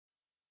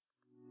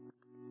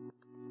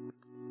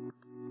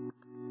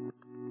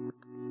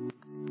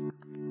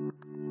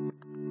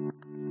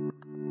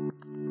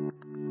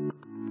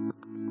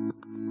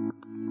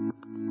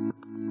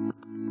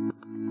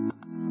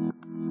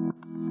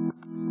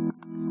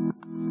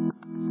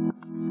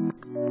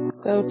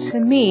So to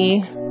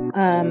me,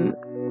 DMB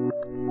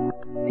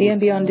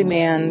On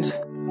Demand,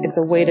 it's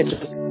a way to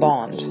just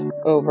bond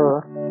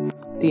over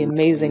the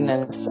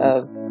amazingness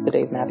of the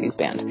Dave Matthews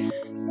Band.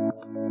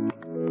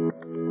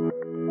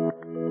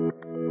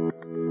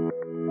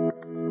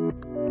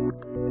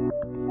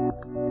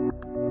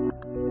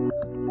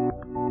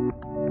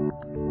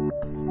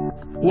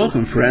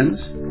 Welcome,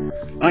 friends.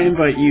 I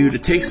invite you to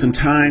take some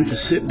time to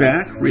sit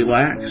back,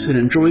 relax, and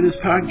enjoy this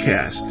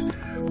podcast,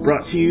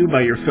 brought to you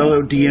by your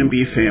fellow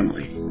DMB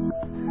family.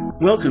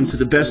 Welcome to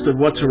the best of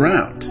what's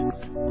around.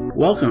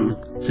 Welcome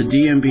to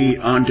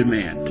DMB On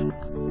Demand.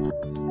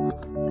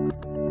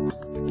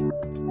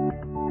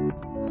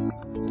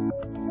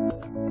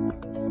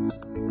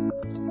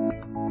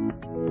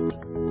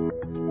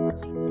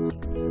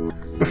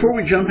 Before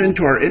we jump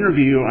into our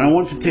interview, I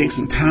want to take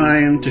some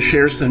time to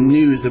share some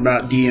news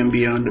about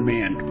DMB On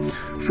Demand.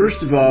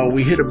 First of all,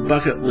 we hit a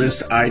bucket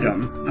list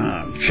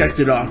item, checked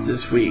it off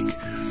this week,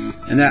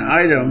 and that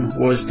item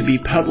was to be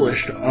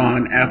published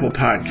on Apple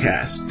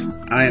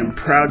Podcast. I am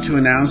proud to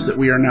announce that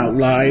we are now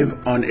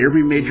live on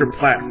every major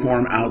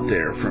platform out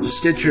there, from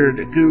Stitcher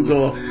to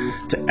Google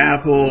to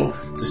Apple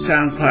to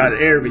SoundCloud,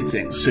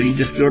 everything. So you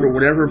just go to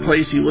whatever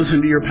place you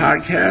listen to your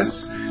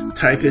podcasts,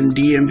 type in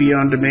DMB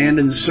On Demand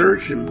in the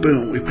search, and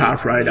boom, we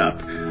pop right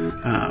up.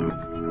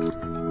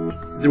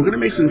 We're going to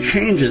make some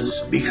changes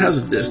because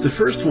of this. The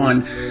first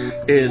one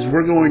is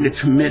we're going to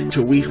commit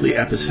to weekly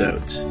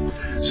episodes.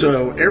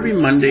 So every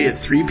Monday at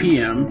 3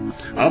 p.m.,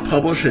 I'll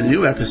publish a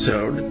new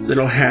episode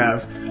that'll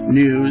have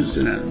news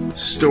and a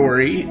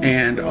story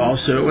and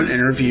also an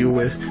interview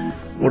with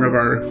one of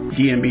our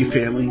DMB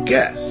family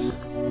guests.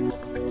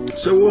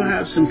 So we'll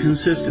have some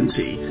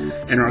consistency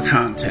in our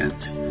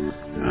content.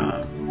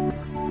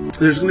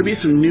 There's going to be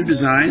some new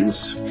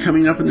designs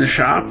coming up in the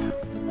shop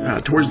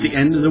towards the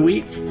end of the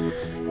week.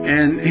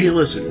 And hey,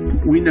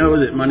 listen, we know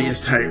that money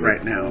is tight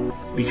right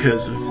now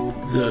because of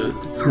the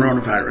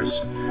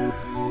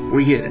coronavirus.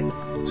 We get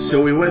it.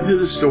 So we went through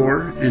the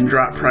store and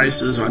dropped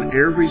prices on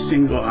every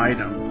single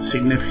item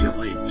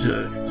significantly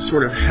to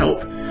sort of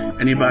help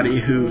anybody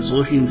who's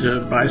looking to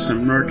buy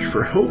some merch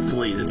for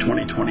hopefully the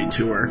 2020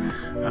 tour,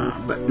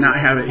 but not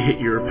have it hit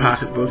your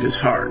pocketbook as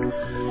hard.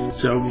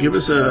 So give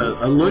us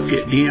a look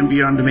at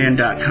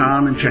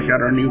dmbondemand.com and check out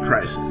our new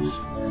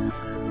prices.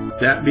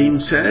 That being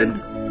said,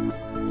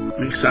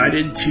 I'm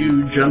excited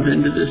to jump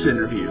into this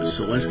interview,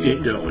 so let's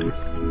get going.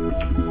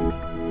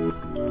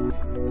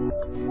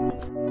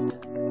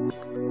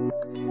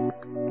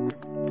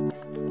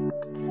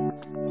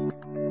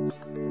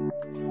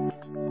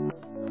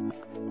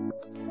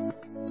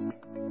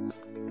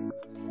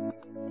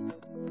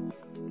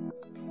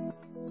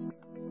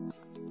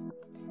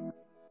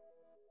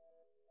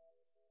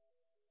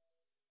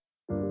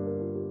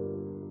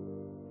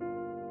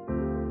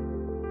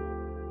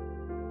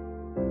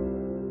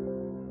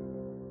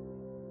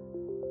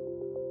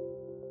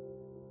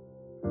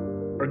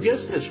 Our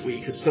guest this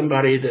week is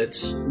somebody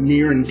that's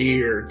near and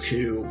dear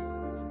to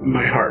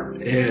my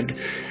heart, and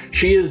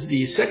she is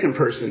the second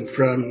person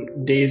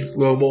from Dave's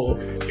global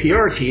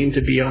PR team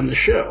to be on the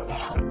show.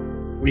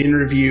 We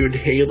interviewed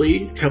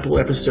Haley a couple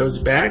episodes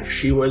back.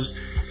 She was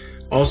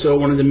also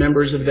one of the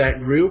members of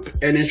that group,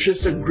 and it's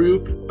just a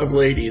group of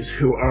ladies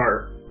who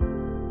are,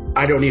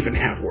 I don't even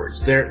have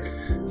words.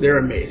 They're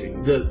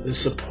amazing. The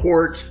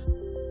support,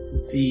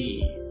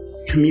 the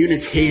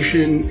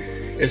communication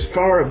is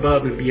far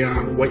above and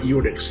beyond what you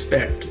would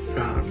expect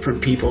from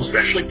people,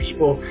 especially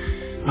people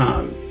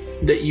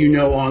that you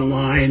know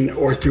online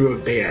or through a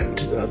band.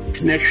 The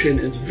connection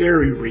is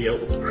very real.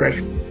 The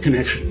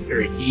connection is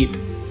very deep.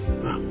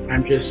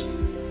 I'm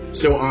just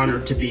so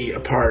honored to be a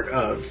part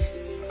of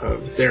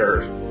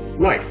their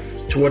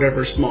life to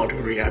whatever small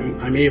degree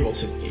I'm able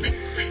to be.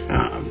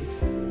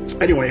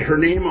 Anyway, her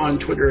name on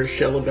Twitter is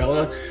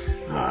Shellabella.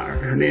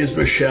 Her name is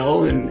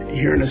Michelle, and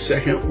here in a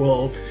second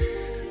we'll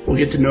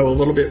get to know a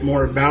little bit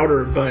more about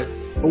her, but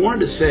I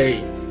wanted to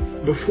say,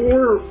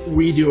 before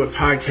we do a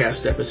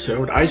podcast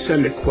episode, I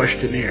send a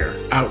questionnaire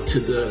out to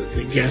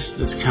the guest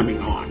that's coming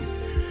on.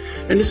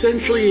 And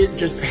essentially it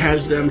just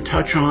has them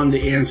touch on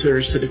the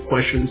answers to the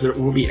questions that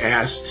will be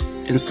asked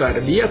inside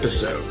of the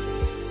episode.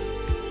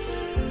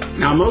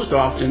 Now, most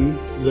often,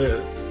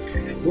 the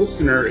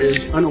listener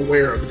is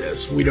unaware of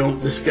this. We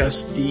don't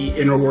discuss the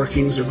inner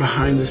workings or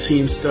behind the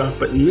scenes stuff,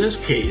 but in this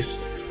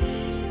case,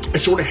 I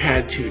sort of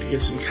had to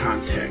get some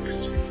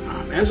context.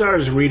 As I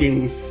was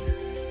reading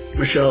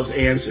Michelle's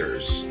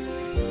answers,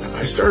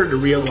 I started to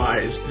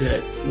realize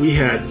that we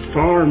had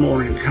far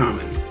more in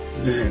common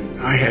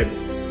than I had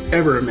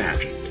ever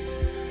imagined.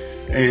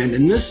 And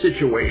in this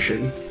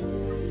situation,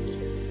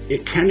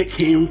 it kind of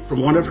came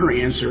from one of her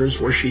answers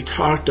where she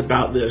talked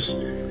about this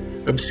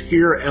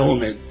obscure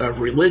element of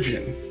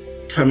religion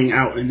coming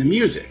out in the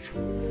music.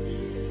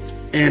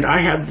 And I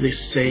have the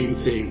same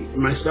thing.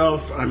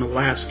 Myself, I'm a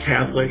lapsed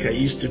Catholic. I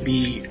used to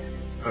be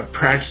a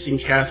practicing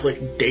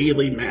Catholic,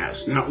 daily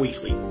Mass, not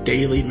weekly,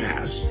 daily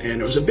Mass. And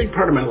it was a big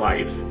part of my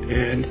life.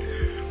 And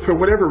for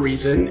whatever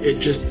reason, it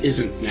just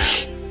isn't now.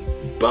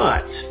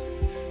 But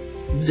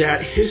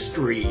that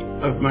history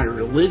of my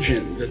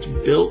religion that's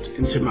built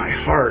into my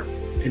heart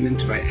and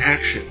into my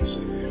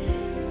actions,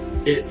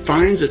 it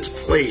finds its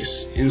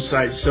place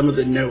inside some of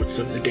the notes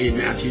of the Dave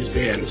Matthews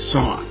Band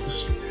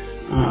songs.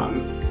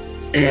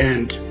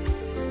 And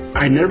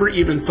I never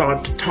even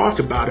thought to talk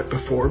about it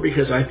before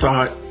because I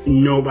thought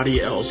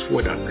nobody else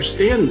would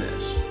understand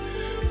this.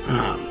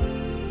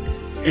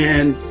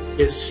 And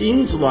it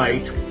seems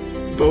like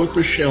both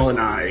Michelle and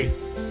I,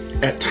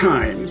 at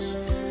times,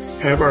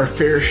 have our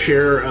fair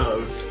share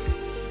of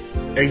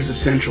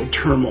existential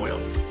turmoil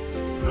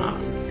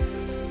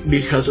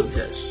because of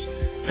this.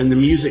 And the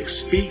music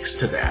speaks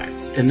to that.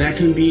 And that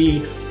can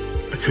be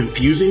a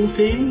confusing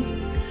thing,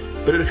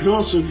 but it can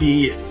also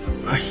be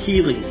a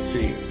healing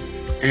thing.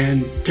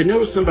 And to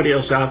know somebody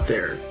else out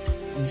there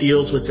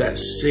deals with that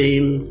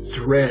same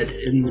thread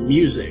in the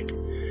music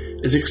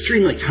is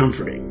extremely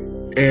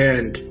comforting.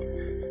 And,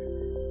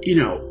 you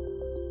know,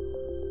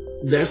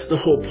 that's the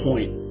whole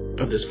point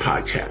of this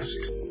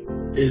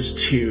podcast,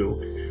 is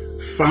to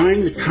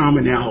find the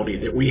commonality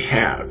that we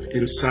have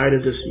inside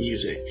of this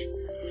music.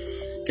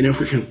 And if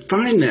we can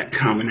find that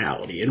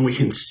commonality and we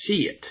can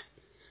see it,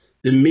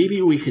 then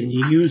maybe we can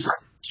use it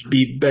to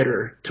be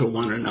better to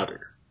one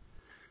another.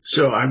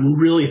 So I'm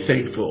really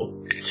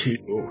thankful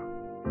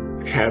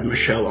to have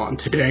Michelle on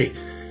today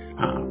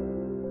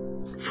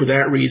for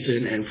that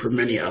reason and for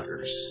many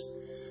others.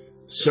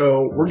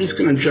 So we're just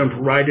going to jump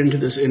right into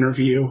this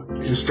interview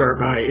and start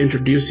by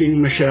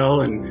introducing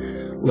Michelle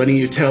and letting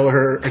you tell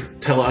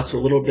us a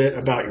little bit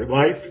about your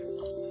life.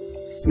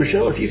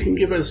 Michelle, if you can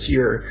give us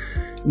your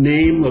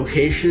name,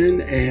 location,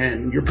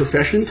 and your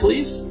profession,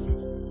 please.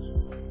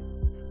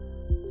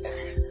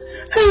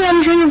 Hi,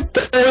 Andrew.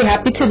 Very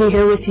happy to be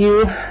here with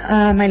you.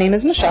 My name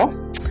is Michelle.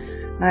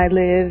 I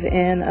live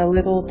in a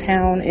little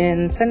town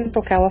in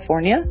Central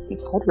California.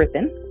 It's called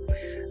Ripon.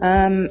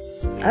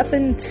 Up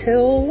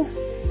until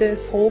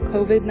this whole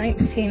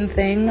COVID-19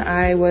 thing,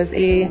 I was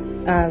a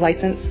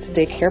licensed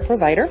daycare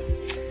provider.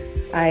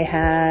 I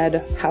had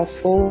a house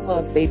full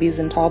of babies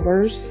and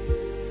toddlers,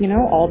 you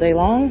know, all day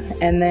long.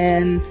 And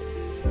then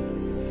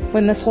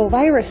when this whole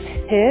virus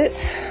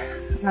hit,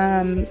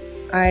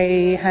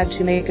 I had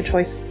to make a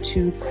choice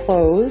to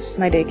close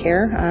my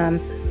daycare.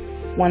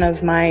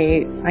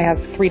 I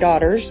have 3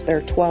 daughters.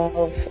 They're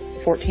 12,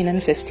 14,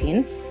 and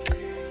 15.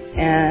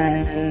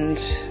 And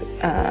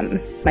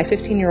my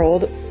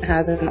 15-year-old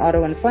has an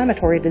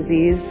autoinflammatory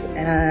disease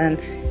and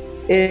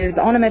is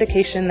on a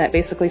medication that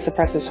basically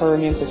suppresses her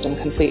immune system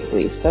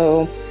completely.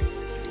 So,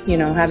 you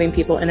know, having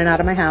people in and out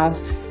of my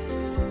house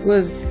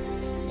was,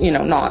 you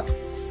know, not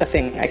a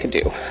thing I could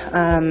do.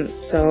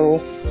 So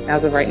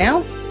as of right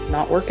now,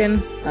 not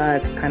working.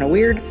 It's kind of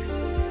weird.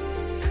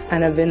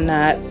 Kind of in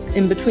that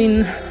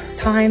in-between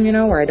time, you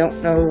know, where I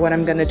don't know what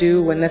I'm going to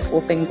do when this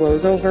whole thing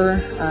blows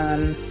over.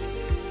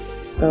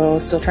 So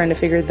still trying to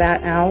figure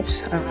that out.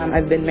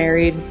 I've been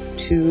married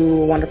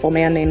to a wonderful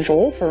man named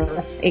Joel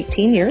for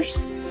 18 years.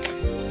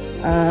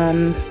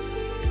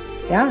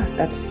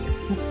 That's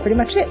pretty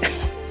much it.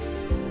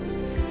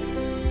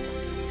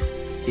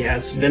 Yeah,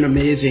 it's been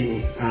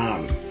amazing,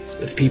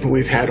 the people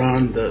we've had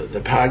on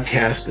the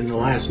podcast in the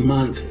last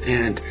month,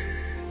 and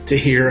to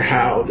hear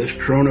how this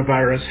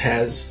coronavirus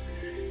has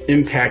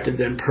impacted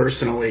them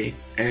personally.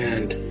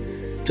 And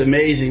it's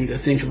amazing to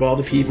think of all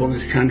the people in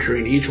this country,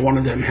 and each one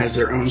of them has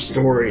their own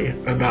story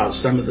about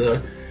some of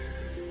the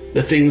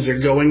things they're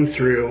going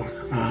through.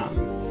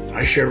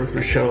 I shared with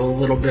Michelle a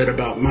little bit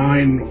about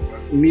mine.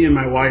 Me and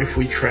my wife,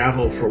 we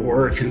travel for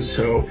work, and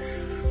so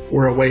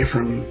we're away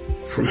from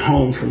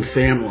home, from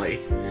family.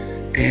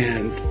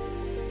 And,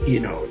 you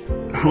know,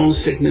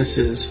 homesickness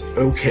is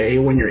okay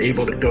when you're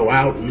able to go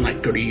out and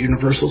like go to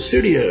Universal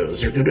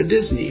Studios or go to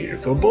Disney or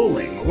go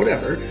bowling or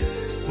whatever.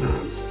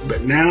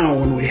 But now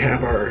when we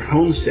have our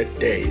homesick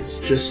days,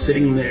 just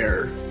sitting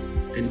there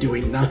and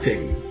doing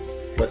nothing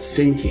but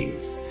thinking,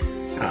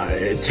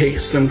 it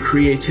takes some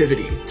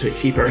creativity to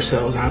keep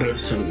ourselves out of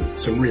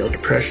some real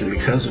depression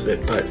because of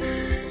it. But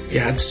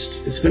yeah,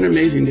 it's been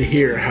amazing to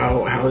hear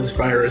how this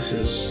virus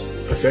has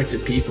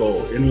affected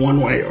people in one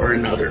way or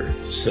another.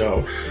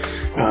 So,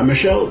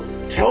 Michelle,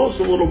 tell us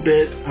a little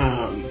bit,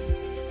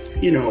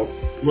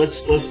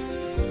 let's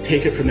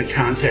take it from the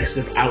context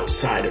of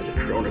outside of the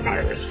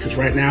coronavirus, because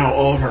right now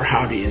all of our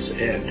hobbies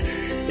and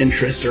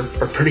interests are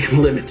pretty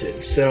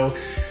limited. So,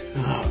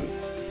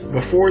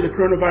 before the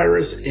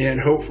coronavirus and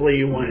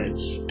hopefully when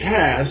it's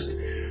passed,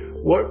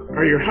 what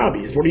are your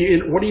hobbies? What do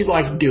you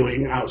like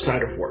doing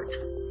outside of work?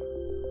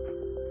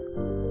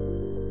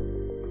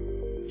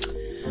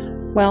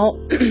 Well,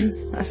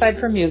 aside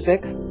from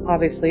music,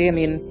 obviously, I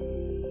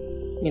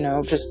mean, you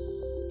know, just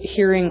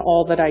hearing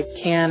all that I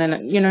can,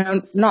 and, you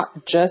know,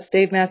 not just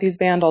Dave Matthews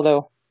Band,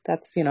 although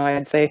that's, you know,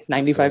 I'd say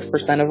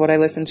 95% of what I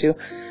listen to.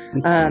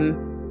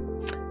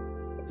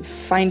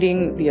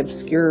 Finding the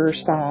obscure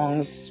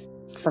songs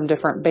from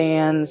different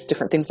bands,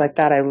 different things like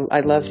that.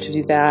 I love to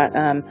do that.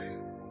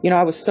 You know,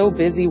 I was so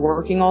busy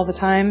working all the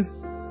time,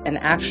 an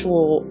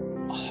actual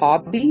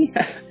hobby,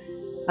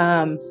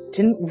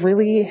 didn't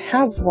really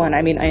have one.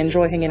 I mean, I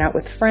enjoy hanging out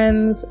with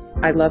friends.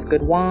 I love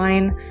good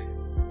wine.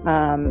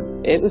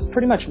 It was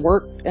pretty much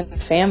work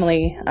and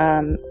family,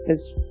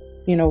 is,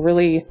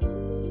 really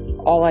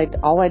all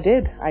I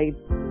did. I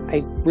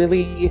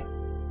really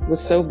was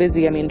so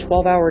busy. I mean,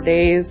 12-hour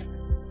days,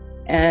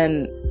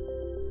 and,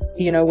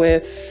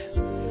 with,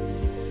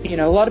 a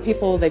lot of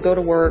people, they go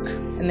to work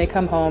and they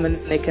come home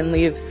and they can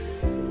leave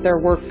their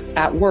work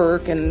at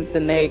work, and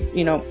then they,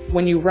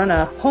 when you run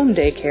a home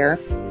daycare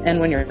and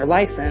when you're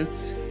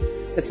licensed,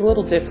 it's a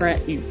little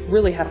different. You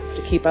really have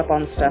to keep up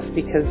on stuff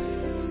because,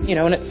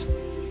 and it's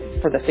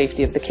for the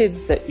safety of the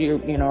kids that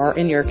are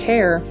in your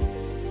care,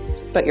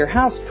 but your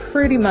house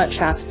pretty much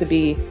has to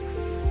be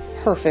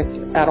perfect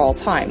at all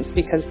times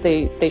because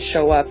they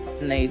show up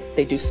and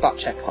they do spot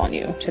checks on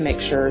you to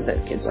make sure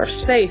that kids are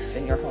safe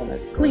and your home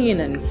is clean,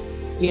 and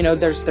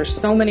there's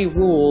so many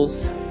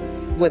rules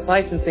with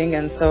licensing,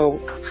 and so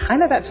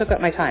kind of that took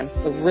up my time.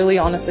 But really,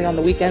 honestly, on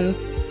the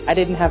weekends, I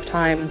didn't have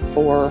time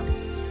for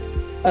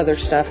other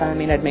stuff. I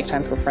mean, I'd make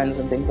time for friends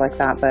and things like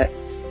that, but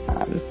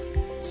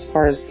as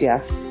far as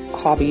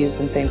hobbies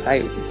and things,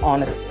 I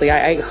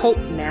hope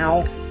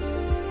now,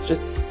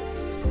 just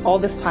all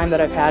this time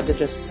that I've had to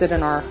just sit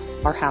in our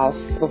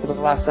house over the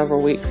last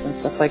several weeks and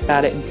stuff like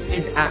that, it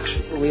did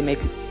actually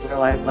make me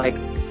realize, like,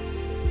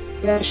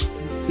 I should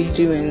be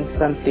doing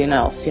something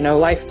else.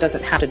 Life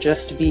doesn't have to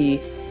just be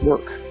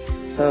work.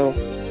 So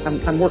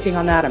I'm working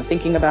on that. I'm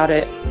thinking about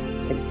it.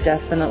 I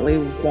definitely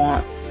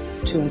want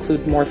to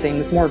include more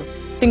things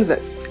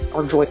that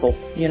are joyful,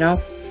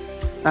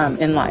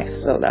 in life.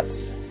 So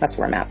that's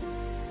where I'm at.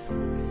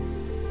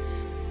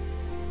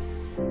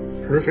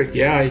 Perfect.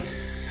 Yeah,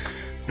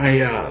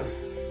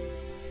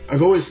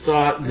 I've always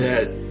thought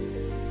that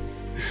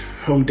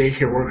home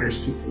daycare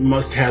workers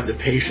must have the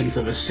patience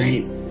of a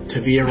saint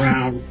to be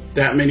around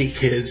that many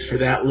kids for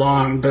that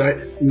long,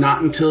 but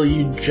not until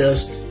you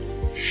just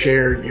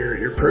shared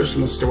your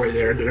personal story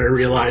there did I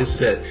realize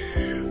that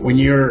when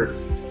you're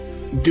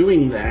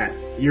doing that,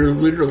 you're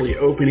literally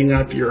opening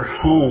up your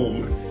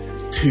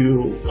home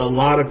to a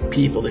lot of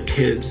people, the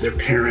kids, their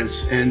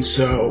parents, and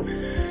so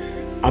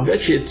I'll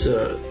bet you it's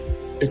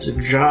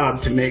a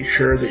job to make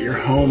sure that your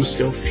home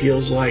still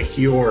feels like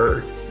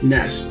your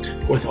nest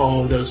with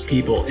all of those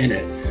people in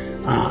it.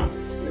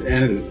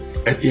 And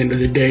at the end of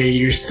the day,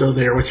 you're still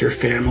there with your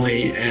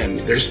family, and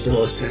there's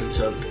still a sense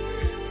of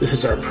this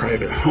is our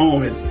private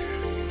home. And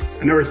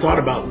I never thought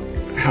about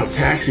how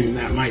taxing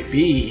that might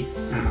be,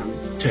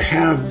 to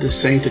have the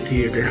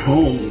sanctity of your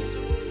home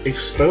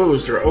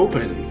exposed or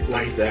open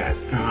like that.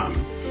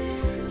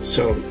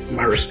 So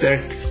my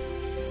respect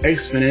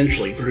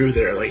exponentially grew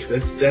there. Like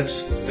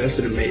that's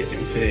an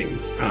amazing thing.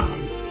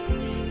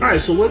 All right,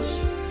 so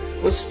let's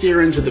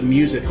steer into the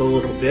music a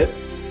little bit.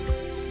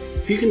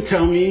 If you can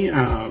tell me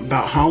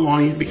about how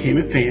long you became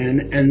a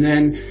fan, and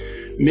then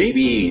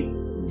maybe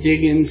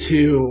dig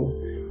into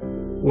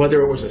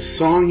whether it was a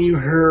song you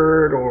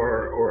heard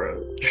or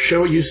a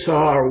show you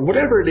saw or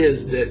whatever it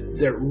is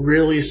that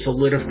really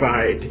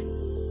solidified,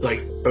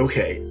 like,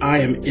 okay, I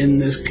am in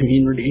this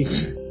community.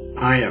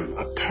 I am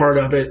a part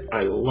of it.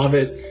 I love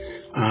it.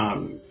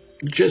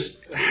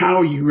 Just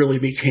how you really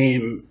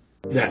became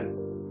that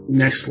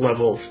next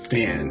level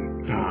fan.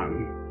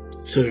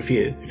 So if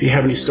you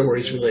have any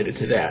stories related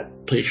to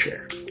that, please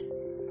share.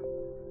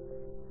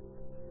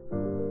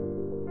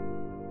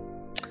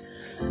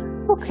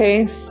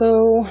 Okay,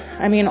 so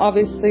I mean,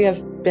 obviously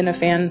I've been a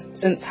fan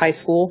since high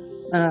school.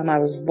 I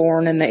was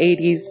born in the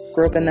 80s,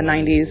 grew up in the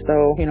 90s,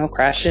 so,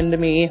 Crash Into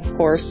Me, of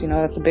course,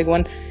 that's a big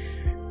one.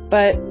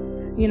 But,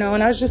 and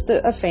I was just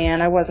a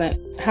fan. I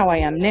wasn't how I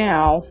am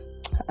now.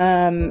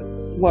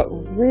 What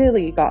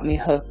really got me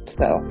hooked,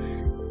 though,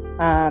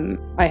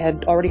 I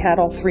had already had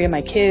all three of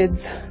my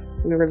kids.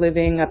 We were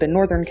living up in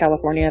Northern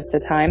California at the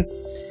time.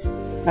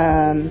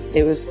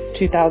 It was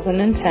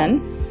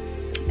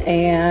 2010,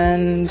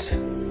 and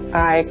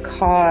I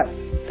caught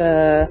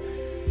the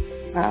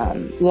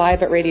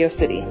Live at Radio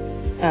City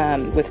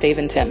with Dave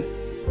and Tim,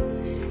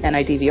 and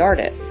I DVR'd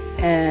it.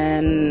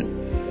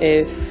 And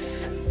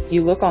if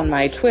you look on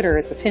my Twitter,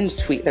 it's a pinned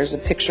tweet. There's a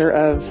picture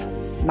of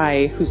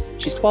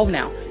she's 12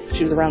 now.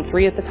 She was around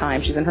 3 at the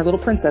time. She's in her little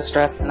princess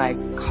dress, and I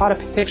caught a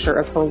picture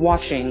of her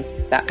watching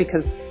that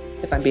because,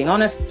 if I'm being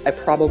honest, I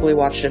probably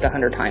watched it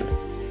 100 times,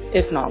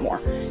 if not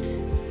more.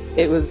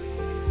 It was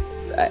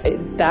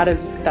that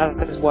is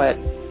what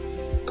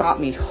got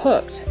me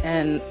hooked.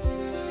 And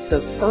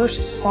the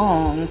first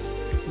song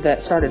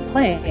that started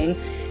playing,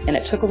 and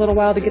it took a little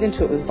while to get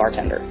into it, was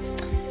Bartender.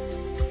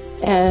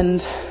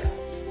 And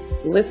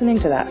listening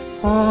to that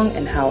song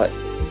and how it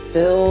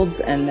builds,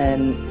 and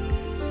then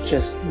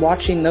just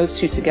watching those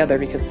two together,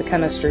 because the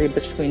chemistry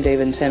between Dave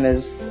and Tim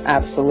is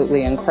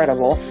absolutely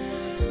incredible.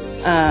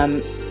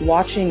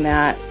 Watching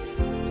that,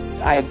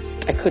 I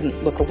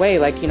couldn't look away.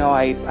 Like,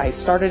 I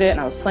started it and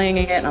I was playing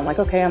it, and I'm like,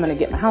 okay, I'm going to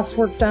get my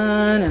housework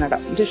done, and I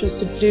got some dishes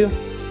to do.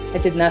 I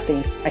did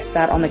nothing. I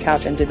sat on the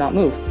couch and did not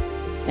move,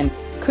 and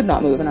could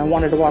not move, and I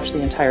wanted to watch the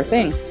entire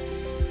thing.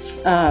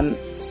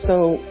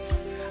 So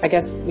I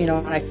guess,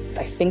 and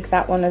I think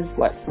that one is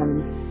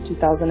from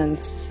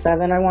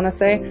 2007, I want to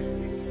say.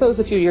 So it was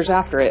a few years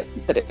after it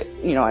that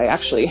I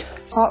actually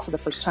saw it for the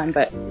first time.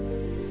 But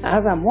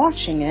as I'm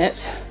watching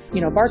it,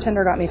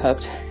 Bartender got me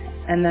hooked.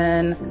 And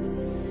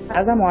then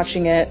as I'm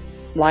watching it,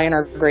 Lie in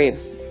Our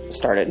Graves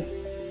started.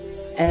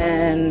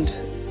 And,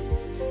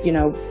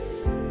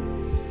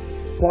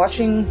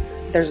 watching,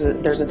 there's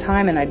a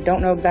time, and I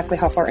don't know exactly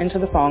how far into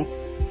the song,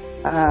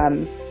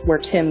 where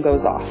Tim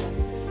goes off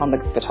on the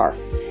guitar.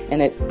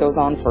 And it goes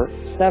on for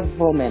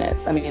several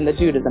minutes. I mean, the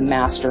dude is a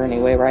master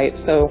anyway, right?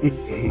 So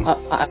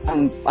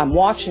I'm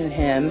watching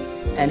him,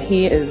 and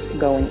he is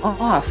going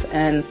off,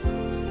 and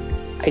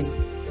I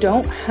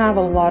don't have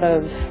a lot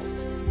of,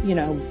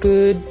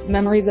 good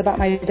memories about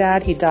my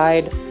dad. He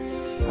died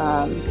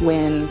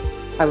when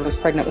I was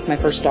pregnant with my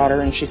first daughter,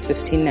 and she's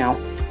 15 now.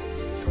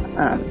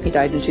 He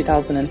died in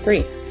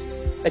 2003.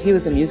 But he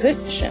was a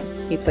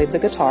musician. He played the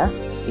guitar.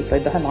 He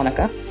played the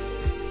harmonica.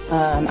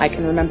 I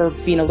can remember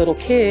being a little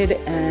kid,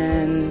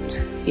 and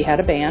he had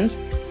a band.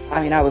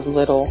 I mean, I was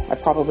little. I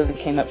probably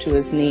came up to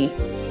his knee.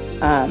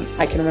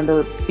 I can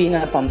remember being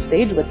up on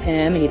stage with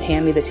him. He'd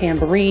hand me the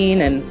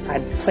tambourine, and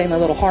I'd play my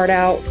little heart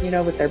out,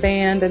 with their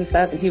band and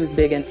stuff. And he was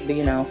big into,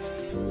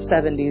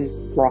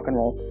 70s rock and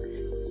roll.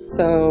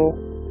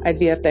 So I'd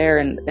be up there,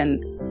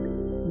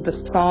 and the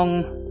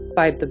song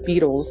by the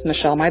Beatles,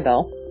 Michelle, My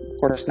Belle. Of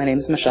course, my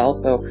name's Michelle,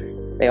 so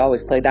they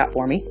always played that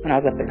for me when I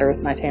was up there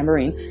with my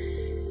tambourine.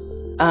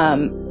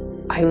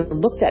 I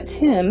looked at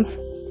Tim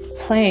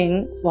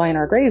playing Lie in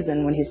Our Graves,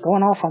 and when he's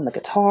going off on the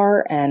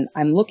guitar, and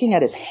I'm looking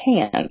at his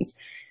hands,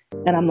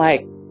 and I'm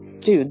like,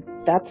 dude,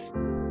 that's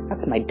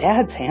my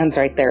dad's hands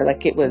right there.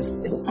 Like, it was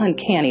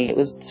uncanny. It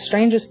was the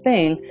strangest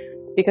thing,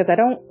 because I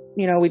don't,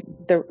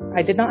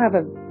 I did not have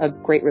a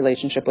great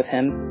relationship with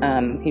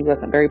him. He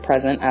wasn't very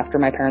present after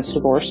my parents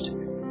divorced.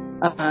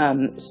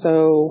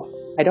 So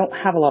I don't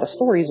have a lot of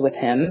stories with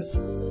him.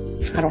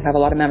 I don't have a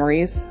lot of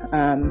memories.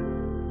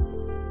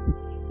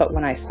 But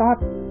when I saw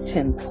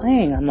Tim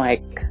playing, I'm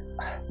like,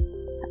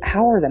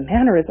 how are the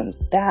mannerisms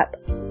that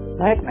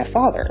like my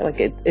father? Like,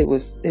 it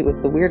was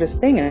the weirdest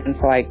thing. And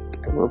so I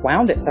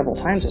rewound it several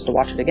times just to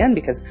watch it again,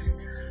 because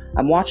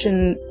I'm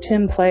watching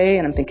Tim play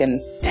and I'm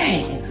thinking,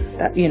 dang,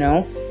 that,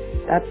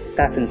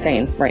 that's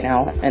insane right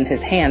now. And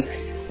his hands,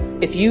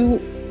 if you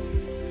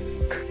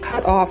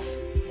cut off,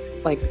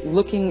 like,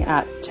 looking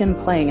at Tim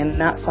playing in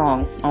that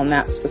song on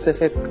that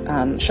specific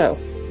show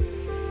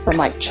from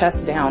like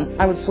chest down,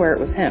 I would swear it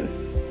was him.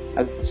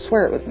 I would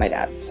swear it was my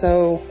dad.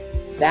 So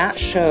that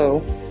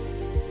show,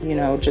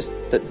 just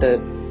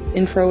the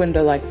intro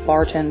into like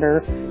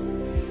Bartender,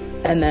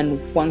 and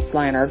then once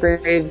Lie in Our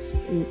Graves,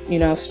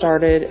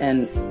 started,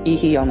 and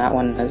Eehee on that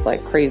one is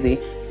like crazy.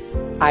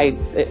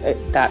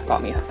 That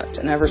got me hooked,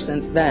 and ever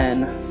since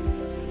then,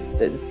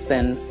 it's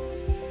been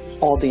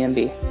all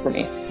DMB for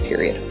me.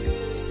 Period.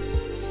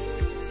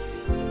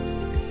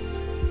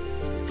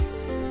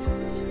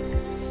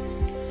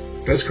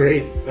 That's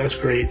great. That's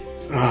great.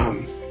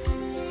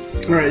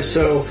 All right,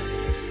 so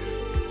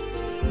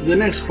the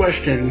next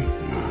question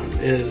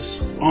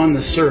is on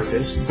the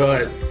surface,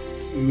 but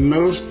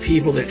most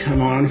people that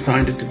come on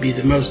find it to be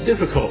the most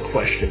difficult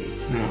question.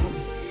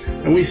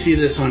 And we see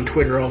this on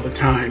Twitter all the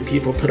time.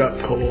 People put up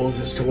polls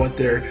as to what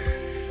their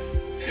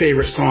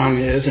favorite song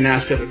is and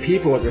ask other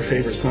people what their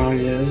favorite song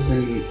is.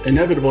 And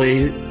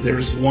inevitably,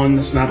 there's one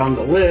that's not on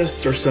the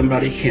list, or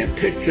somebody can't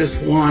pick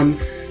just one.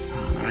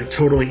 I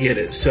totally get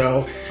it.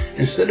 So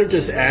instead of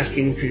just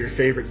asking for your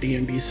favorite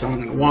DMB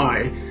song and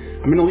why,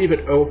 I'm going to leave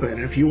it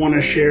open. If you want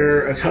to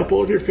share a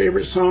couple of your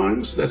favorite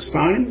songs, that's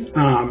fine.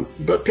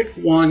 But pick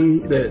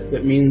one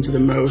that means the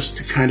most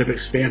to kind of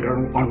expand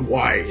on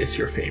why it's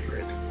your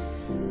favorite.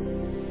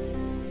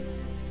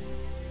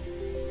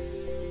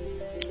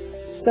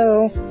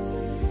 So,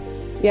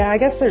 yeah, I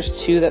guess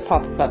there's two that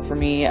pop up for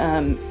me.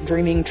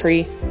 Dreaming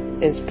Tree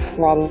is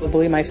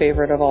probably my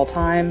favorite of all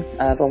time.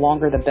 The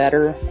longer the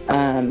better.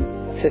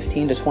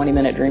 15 to 20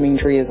 minute Dreaming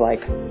Tree is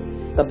like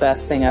the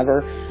best thing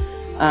ever.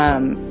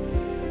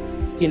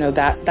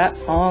 That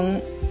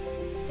song,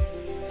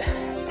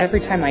 every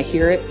time I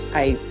hear it,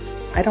 I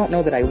don't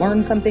know that I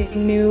learn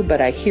something new,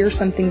 but I hear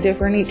something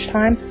different each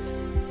time.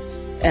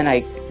 And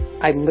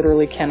I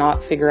literally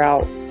cannot figure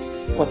out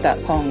what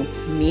that song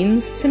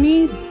means to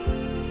me,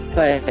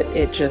 but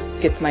it just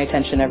gets my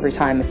attention every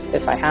time.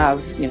 If I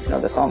have,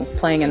 the songs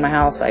playing in my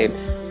house, I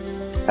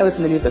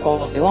listen to music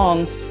all day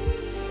long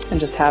and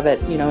just have it,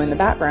 in the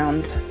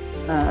background.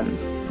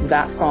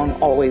 That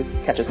song always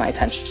catches my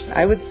attention.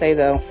 I would say,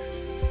 though,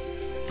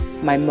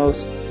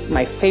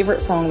 my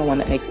favorite song, the one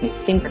that makes me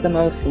think the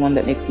most, the one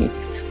that makes me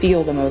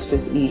feel the most,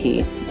 is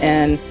Eehee.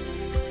 And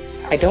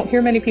I don't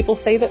hear many people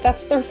say that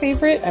that's their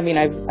favorite. I mean,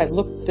 I've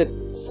looked at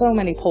so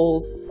many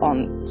polls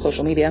on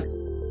social media,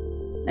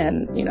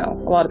 and, a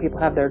lot of people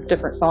have their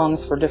different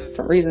songs for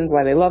different reasons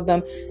why they love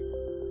them.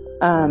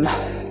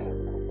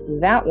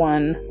 That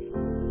one,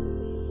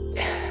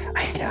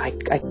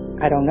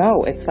 I don't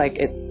know. It's like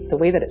the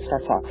way that it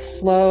starts off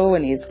slow,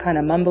 and he's kind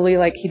of mumbly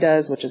like he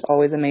does, which is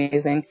always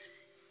amazing.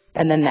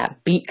 And then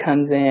that beat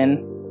comes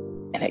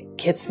in and it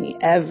gets me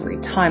every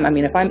time. I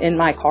mean, if I'm in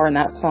my car and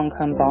that song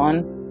comes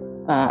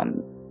on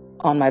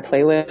my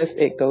playlist,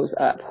 it goes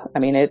up. I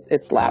mean,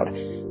 it's loud.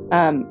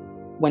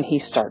 When he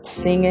starts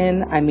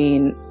singing, I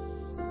mean,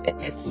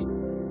 it's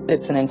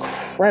an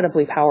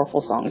incredibly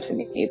powerful song to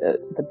me.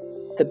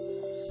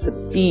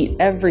 The beat,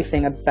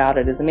 everything about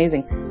it is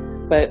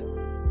amazing. But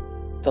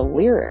the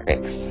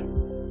lyrics,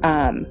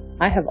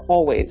 I have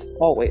always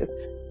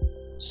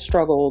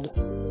struggled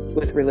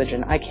with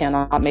religion. I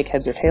cannot make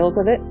heads or tails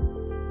of it.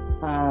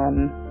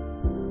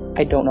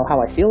 I don't know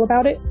how I feel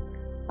about it.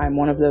 I'm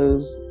one of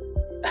those,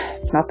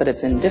 it's not that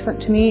it's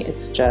indifferent to me,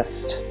 it's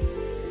just,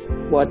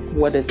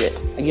 what is it?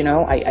 You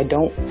know, I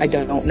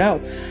don't know.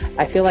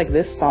 I feel like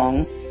this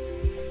song,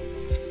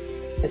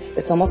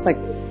 it's almost like,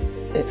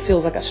 it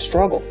feels like a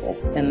struggle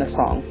in the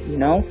song, you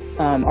know?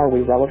 Are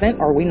we relevant?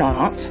 Are we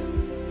not?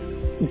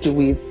 Do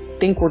we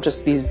think we're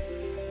just these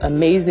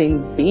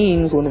amazing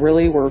beings when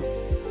really we're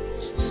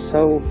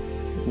so,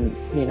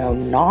 you know,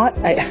 not?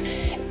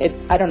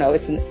 I don't know.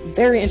 It's a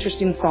very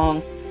interesting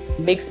song.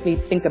 Makes me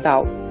think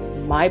about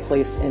my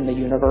place in the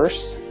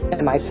universe.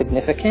 Am I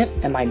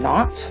significant? Am I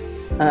not?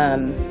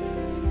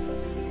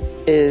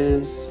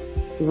 Is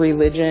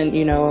religion,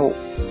 you know,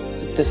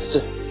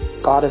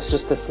 God is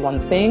just this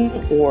one thing,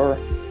 or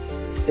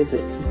is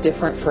it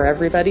different for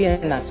everybody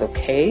and that's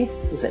okay?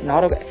 Is it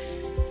not okay?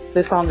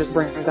 This song just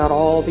brings out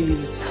all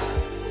these,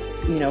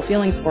 you know,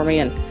 feelings for me,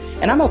 and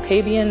I'm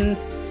okay being,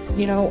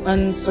 you know,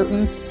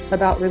 uncertain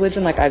about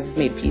religion. Like, I've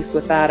made peace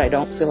with that. I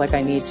don't feel like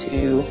I need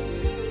to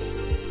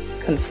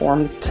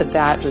conform to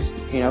that. Just,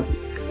 you know,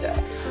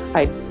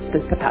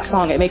 that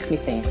song, it makes me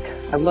think.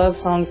 I love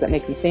songs that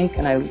make me think,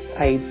 and I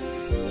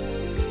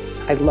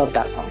love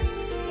that song.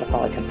 That's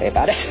all I can say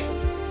about it.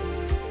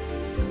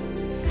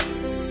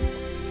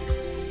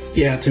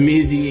 Yeah, to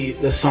me,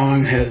 the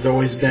song has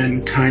always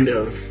been kind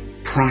of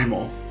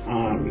primal,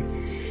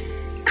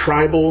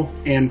 tribal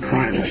and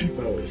primal,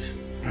 both.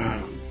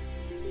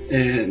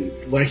 And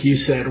like you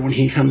said, when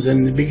he comes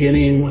in the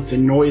beginning with the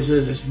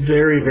noises, it's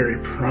very, very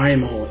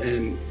primal,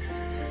 and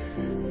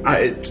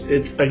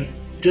it's like,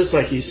 just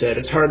like you said,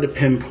 it's hard to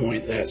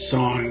pinpoint that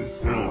song,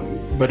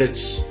 but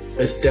it's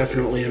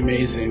definitely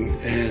amazing.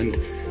 And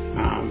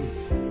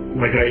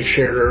like I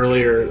shared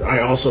earlier, I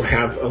also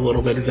have a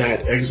little bit of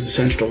that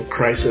existential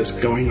crisis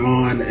going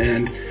on,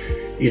 and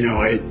you know,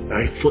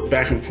 I flip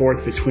back and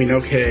forth between,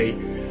 okay,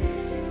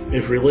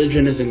 if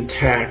religion is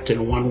intact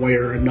in one way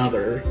or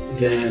another,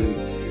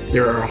 then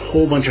there are a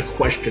whole bunch of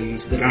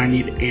questions that I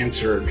need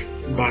answered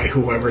by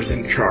whoever's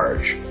in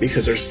charge,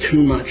 because there's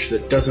too much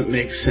that doesn't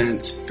make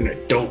sense and I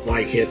don't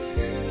like it.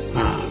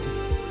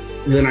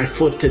 Then I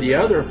flip to the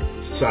other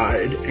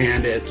side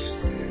and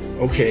it's,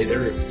 okay,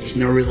 there's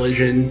no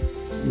religion,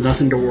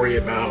 nothing to worry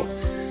about,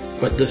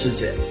 but this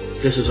is it.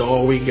 This is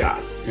all we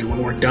got. And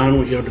when we're done,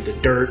 we go to the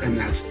dirt, and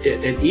that's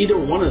it. And either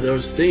one of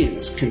those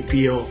things can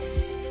feel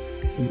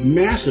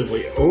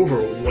massively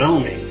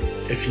overwhelming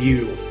if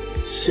you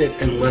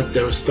sit and let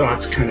those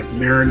thoughts kind of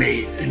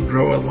marinate and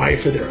grow a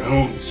life of their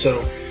own.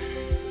 So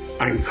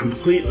I'm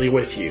completely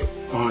with you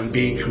on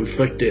being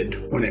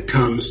conflicted when it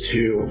comes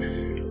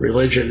to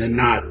religion and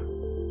not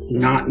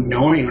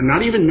knowing, or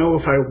not even know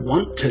if I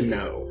want to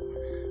know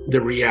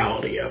the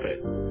reality of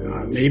it.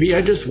 Maybe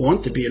I just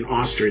want to be an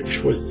ostrich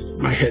with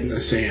my head in the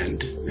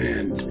sand,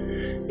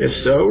 and if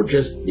so,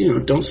 just, you know,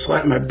 don't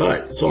slap my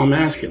butt. That's all I'm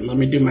asking. Let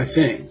me do my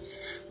thing.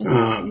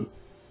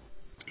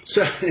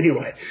 So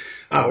anyway,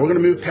 we're going to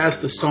move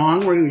past the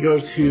song. We're going to go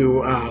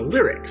to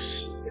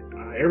lyrics.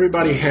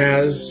 Everybody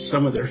has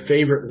some of their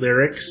favorite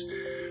lyrics.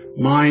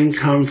 Mine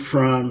come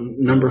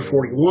from number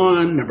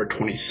 41, number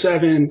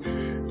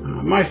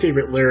 27. My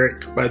favorite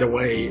lyric, by the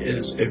way,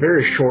 is a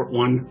very short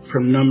one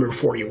from number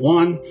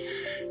 41,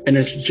 and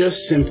it's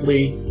just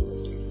simply,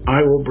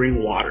 I will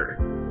bring water.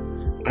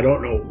 I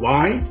don't know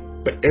why,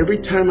 but every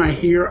time I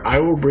hear I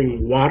will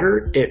bring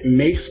water, it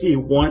makes me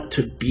want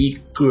to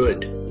be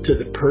good to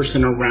the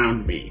person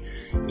around me.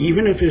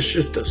 Even if it's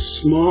just a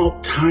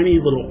small, tiny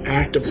little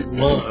act of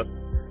love,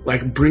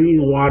 like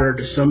bringing water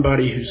to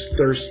somebody who's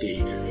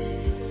thirsty.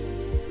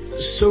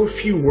 So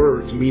few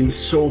words mean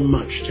so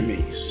much to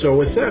me. So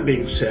with that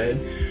being said,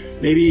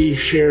 maybe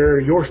share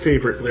your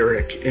favorite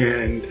lyric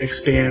and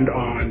expand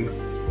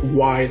on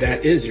why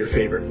that is your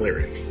favorite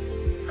lyric.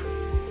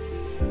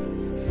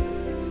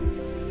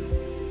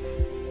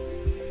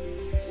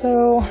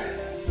 So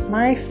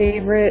my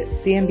favorite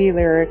DMB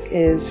lyric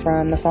is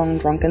from the song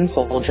Drunken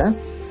Soldier.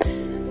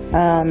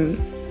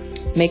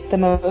 Make the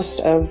most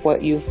of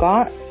what you've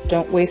got.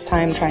 Don't waste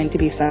time trying to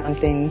be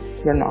something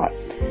you're not.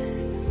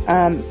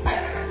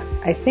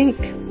 I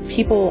think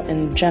people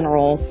in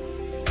general,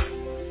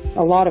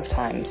 a lot of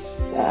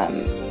times,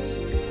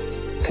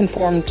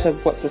 conform to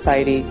what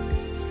society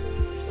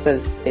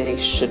says they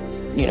should,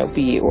 you know,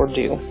 be or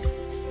do.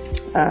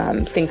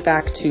 Think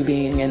back to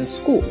being in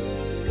school.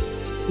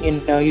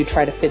 You know, you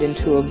try to fit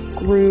into a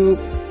group,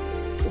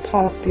 a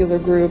popular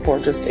group, or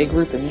just a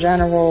group in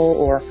general,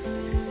 or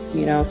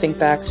think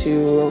back to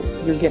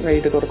you're getting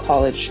ready to go to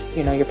college.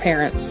 Your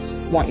parents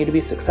want you to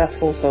be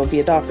successful, so be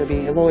a doctor,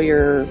 be a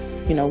lawyer,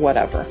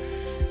 whatever.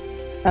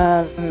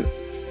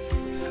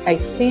 I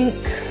think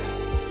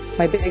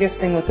my biggest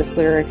thing with this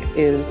lyric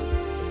is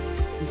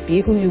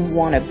be who you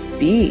want to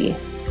be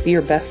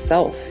your best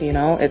self. You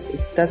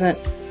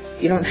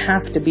don't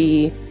have to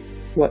be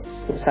what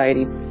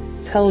society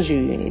tells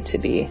you need to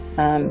be.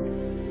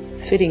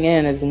 Fitting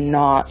in is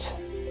not,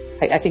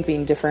 I think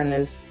being different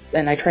is,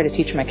 and I try to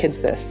teach my kids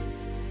this,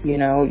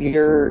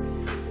 you're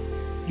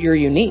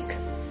unique.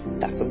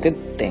 That's a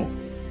good thing.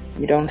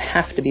 You don't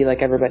have to be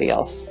like everybody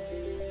else.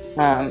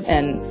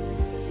 And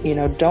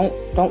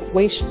don't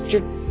waste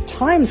your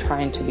time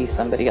trying to be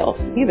somebody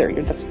else either.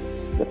 That's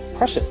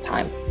precious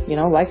time.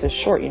 Life is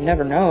short. You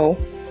never know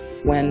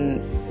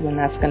when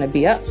that's going to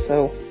be up.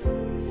 So,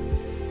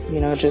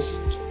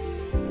 just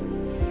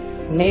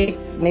make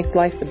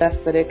life the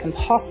best that it can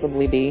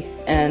possibly be,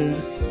 and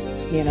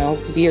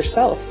be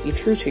yourself, be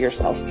true to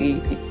yourself,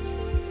 be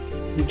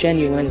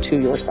genuine to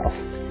yourself.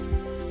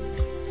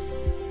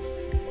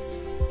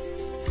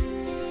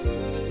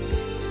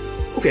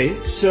 Okay,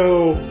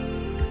 so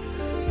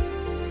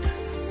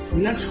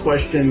next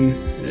question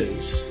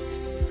is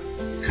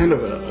kind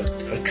of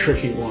a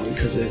tricky one,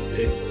 because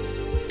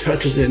it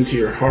touches into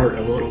your heart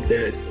a little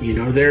bit.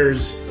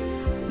 There's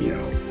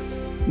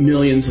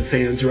millions of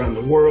fans around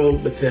the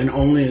world, but then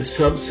only a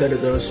subset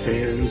of those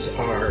fans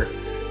are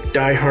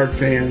diehard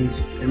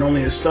fans, and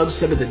only a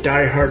subset of the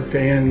diehard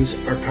fans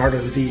are part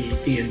of the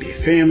DMB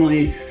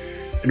family,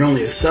 and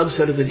only a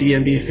subset of the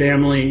DMB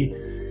family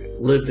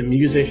live the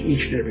music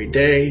each and every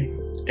day,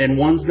 and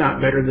one's not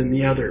better than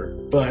the other.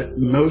 But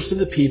most of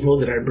the people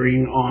that I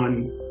bring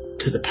on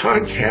to the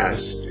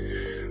podcast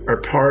are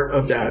part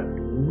of that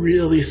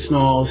really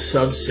small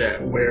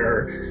subset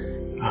where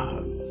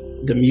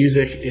the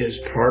music is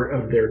part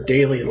of their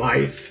daily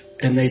life,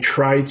 and they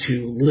try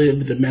to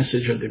live the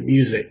message of the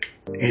music,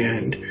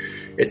 and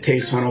it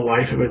takes on a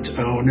life of its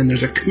own, and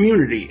there's a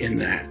community in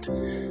that.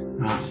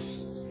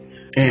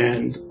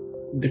 And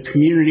the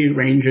community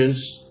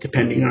ranges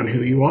depending on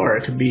who you are.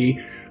 It could be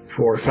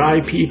 4 or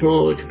 5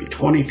 people, it could be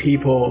 20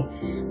 people,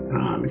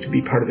 it could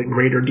be part of the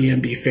greater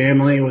DMB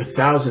family with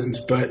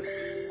thousands, but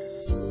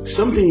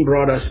something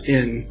brought us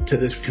into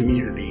this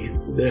community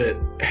that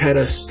had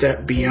us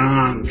step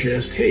beyond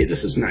just, hey,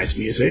 this is nice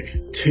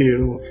music,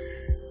 to,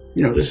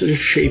 this is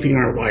shaping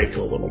our life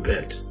a little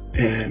bit.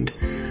 And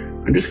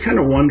I'm just kind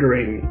of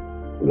wondering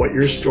what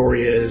your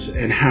story is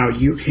and how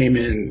you came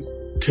in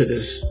to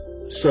this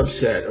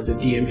subset of the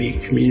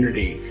DMB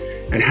community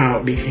and how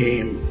it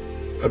became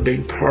a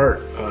big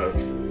part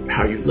of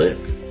how you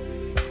live.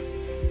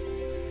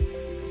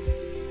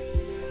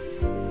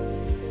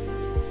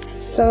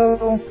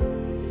 So,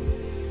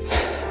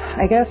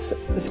 I guess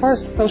as far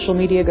as social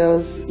media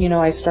goes,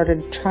 I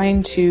started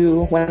trying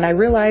to, when I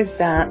realized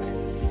that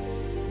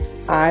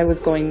I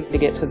was going to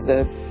get to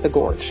the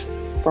gorge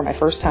for my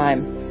first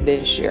time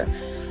this year.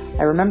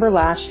 I remember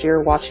last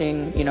year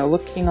watching,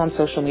 looking on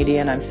social media,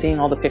 and I'm seeing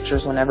all the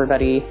pictures when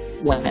everybody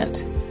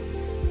went.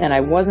 And I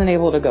wasn't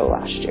able to go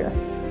last year.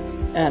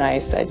 And I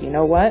said, you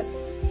know what?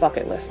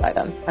 Bucket list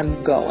item.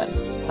 I'm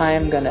going. I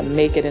am going to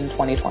make it in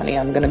 2020.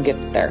 I'm going to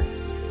get there.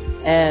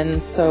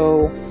 And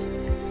so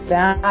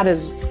that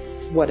is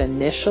what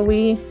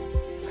initially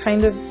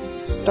kind of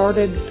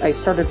started. I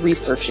started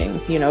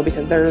researching,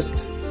 because there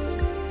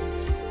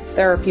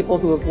are people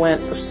who have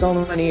went for so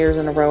many years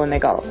in a row, and they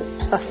got all this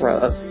plethora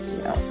of,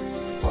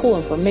 cool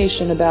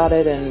information about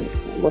it and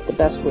what the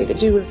best way to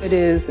do it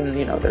is. And,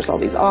 there's all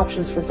these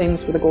options for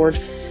things for the gorge.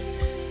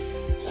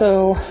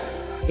 So,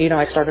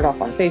 I started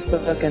off on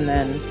Facebook and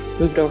then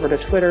moved over to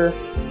Twitter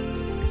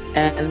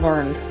and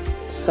learned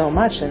so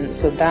much. And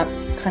so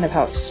that's kind of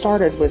how it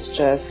started, was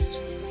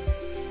just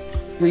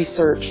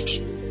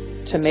research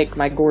to make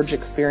my gorge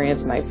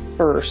experience, my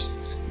first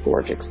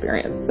gorge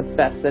experience, the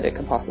best that it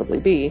could possibly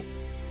be.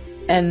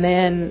 And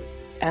then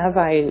as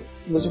I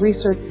was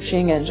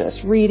researching and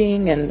just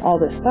reading and all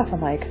this stuff,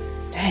 I'm like,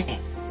 dang,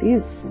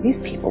 these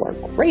people are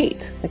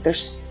great. Like they're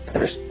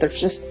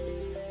just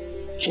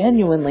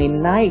genuinely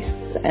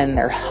nice, and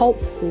they're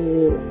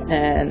helpful,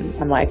 and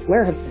I'm like,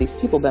 where have these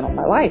people been all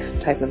my life,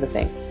 type of a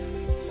thing.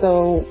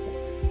 So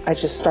I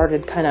just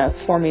started kind of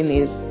forming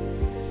these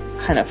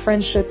kind of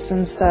friendships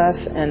and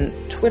stuff,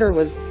 and Twitter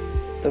was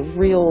the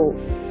real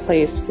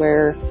place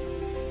where,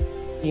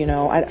 I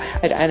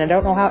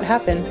don't know how it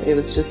happened. It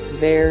was just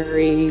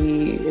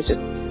it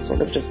just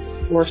sort of just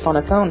flourished on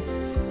its own.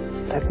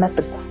 I've met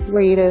the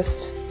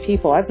greatest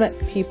people. I've met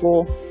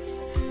people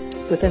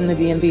within the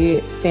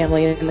DMB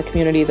family and in the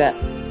community that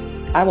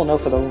I will know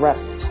for the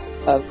rest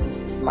of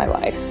my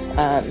life.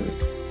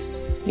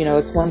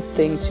 It's one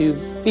thing to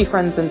be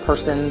friends in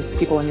person,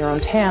 people in your own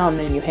town,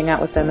 and you hang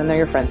out with them and they're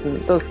your friends,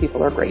 and those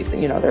people are great.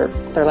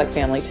 They're like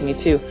family to me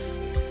too.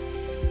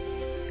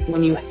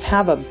 When you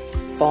have a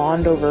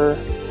bond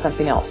over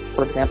something else,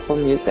 for example,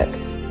 music,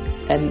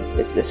 and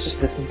it's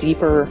just this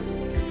deeper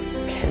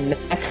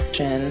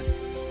connection,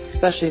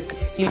 especially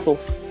if people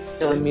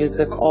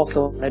music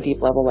also on a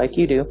deep level like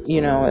you do.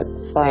 You know,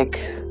 it's like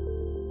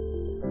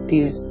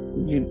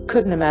you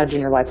couldn't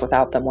imagine your life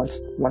without them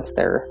once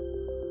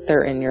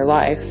they're in your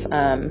life.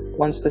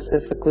 One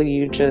specifically,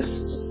 you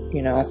just,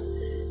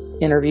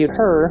 interviewed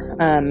her,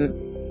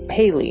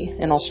 Haley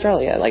in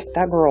Australia. Like,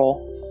 that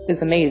girl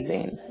is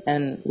amazing,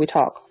 and we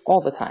talk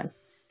all the time.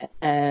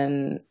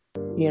 And,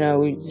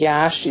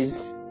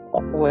 she's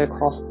all the way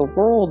across the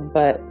world,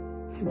 but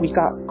we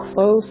got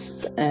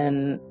close.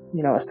 And,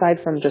 aside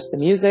from just the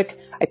music,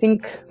 I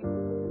think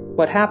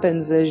what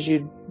happens is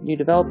you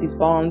develop these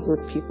bonds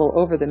with people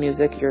over the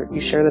music. You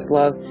share this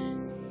love,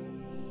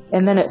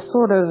 and then it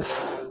sort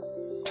of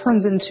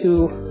turns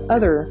into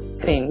other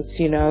things.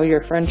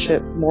 Your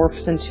friendship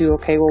morphs into,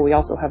 okay, well, we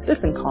also have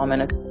this in common.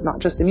 It's not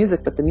just the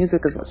music, but the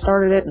music is what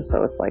started it. And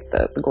so it's like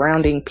the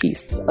grounding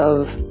piece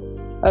of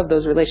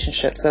those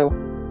relationships. So,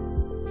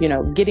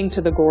 getting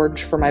to the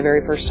Gorge for my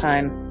very first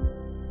time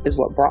is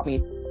what brought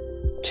me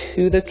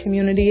to the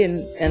community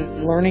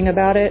and learning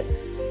about it.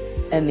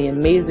 And the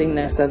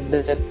amazingness of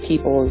the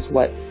people is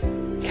what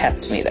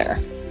kept me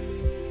there.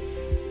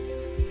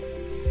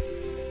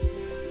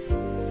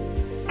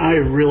 I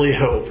really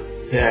hope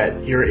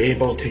that you're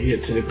able to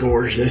get to the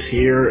Gorge this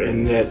year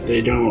and that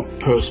they don't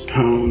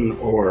postpone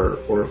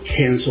or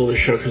cancel the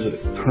show because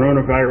of the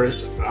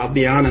coronavirus. I'll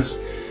be honest,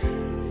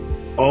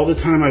 all the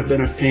time I've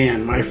been a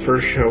fan, my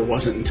first show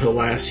wasn't until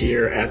last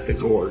year at the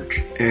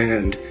Gorge.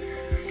 And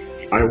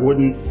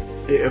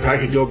if I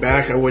could go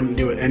back, I wouldn't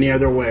do it any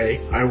other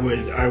way. I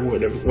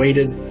would have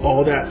waited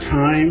all that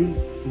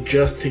time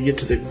just to get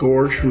to the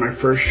Gorge for my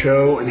first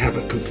show and have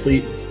a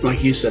complete,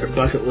 like you said, a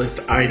bucket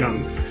list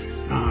item.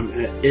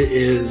 It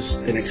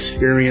is an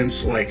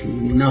experience like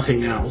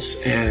nothing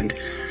else, and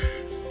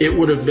it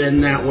would have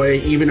been that way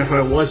even if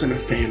I wasn't a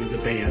fan of the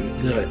band.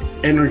 The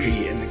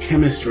energy and the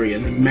chemistry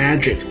and the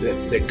magic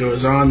that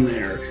goes on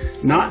there,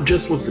 not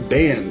just with the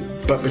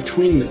band, but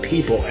between the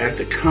people at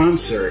the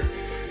concert.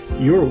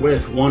 You're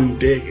with one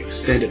big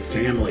extended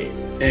family,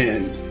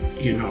 and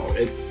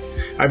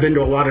I've been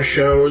to a lot of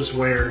shows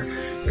where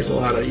there's a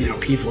lot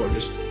of people are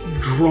just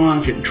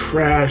drunk and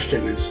trashed,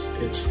 and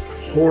it's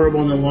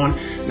horrible in the lawn.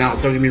 Now,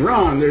 don't get me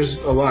wrong,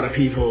 there's a lot of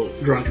people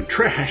drunk and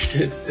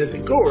trashed at the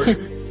Gorge,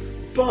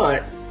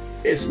 but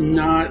it's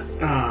not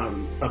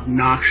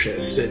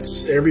obnoxious.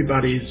 It's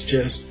everybody's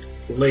just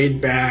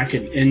laid back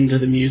and into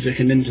the music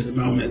and into the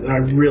moment. I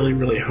really,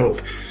 really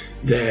hope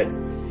that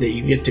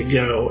you get to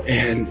go,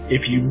 and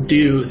if you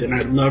do, then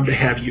I'd love to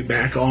have you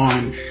back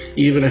on,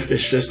 even if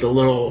it's just a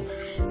little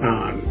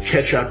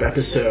catch-up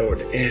episode,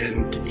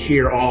 and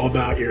hear all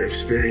about your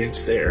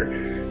experience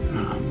there.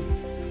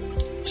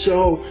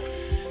 So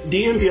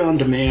DMB On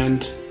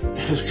Demand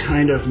has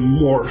kind of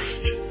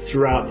morphed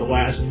throughout the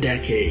last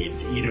decade.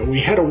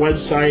 We had a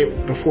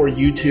website before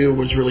YouTube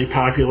was really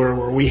popular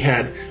where we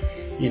had,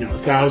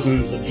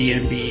 thousands of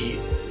DMB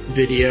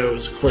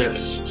videos,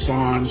 clips,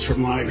 songs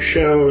from live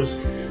shows.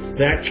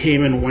 That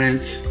came and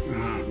went.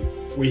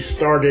 We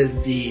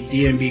started the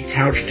DMB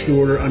Couch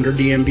Tour under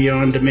DMB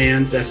On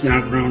Demand. That's now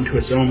grown to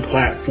its own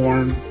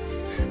platform.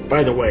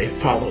 By the way,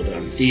 follow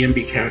them,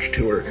 DMB Couch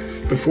Tour.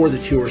 Before the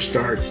tour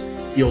starts,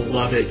 you'll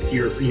love it.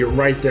 You're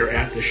right there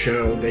at the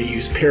show. They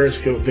use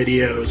Periscope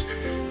videos,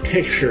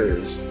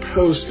 pictures,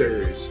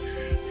 posters,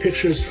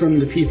 pictures from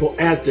the people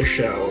at the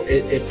show.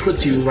 It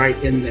puts you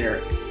right in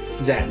there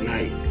that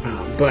night.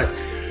 But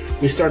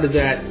we started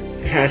that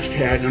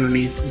hashtag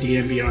underneath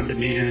DMB On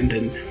Demand,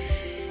 and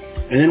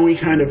then we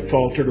kind of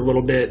faltered a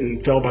little bit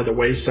and fell by the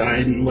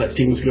wayside and let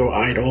things go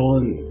idle,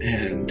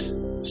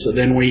 and so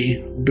then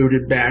we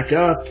booted back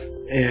up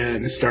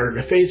and started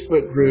a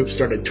Facebook group,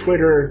 started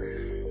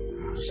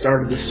Twitter,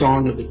 started the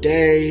Song of the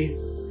Day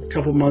a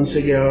couple months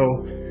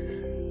ago.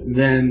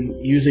 Then,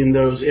 using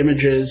those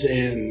images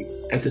and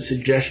at the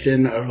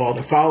suggestion of all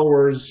the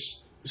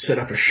followers, set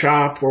up a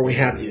shop where we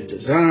have these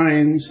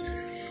designs,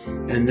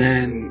 and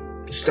then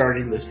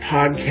starting this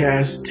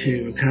podcast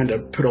to kind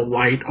of put a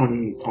light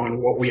on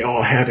what we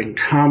all have in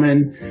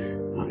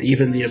common,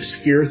 even the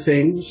obscure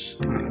things.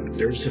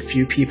 There's a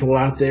few people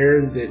out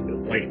there that,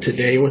 like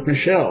today with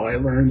Michelle, I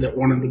learned that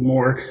one of the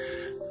more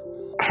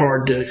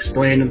hard to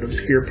explain and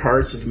obscure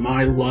parts of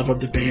my love of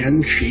the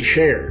band she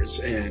shares,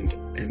 and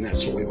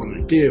that's what we want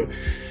to do.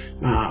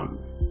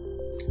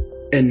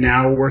 And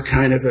now we're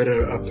kind of at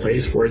a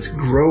place where it's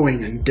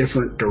growing in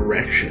different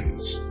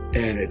directions,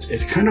 and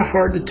it's kind of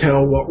hard to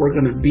tell what we're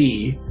going to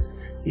be,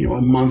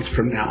 a month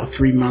from now,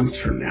 3 months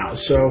from now.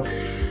 So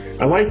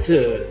I like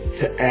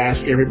to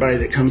ask everybody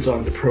that comes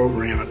on the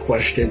program a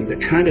question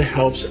that kind of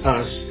helps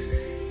us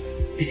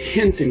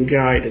hint and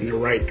guide in the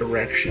right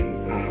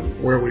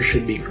direction, where we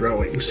should be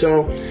growing.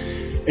 So,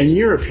 in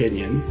your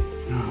opinion,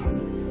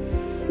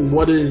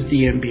 what is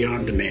DMB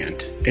On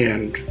Demand,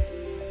 and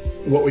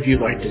what would you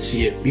like to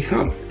see it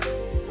become?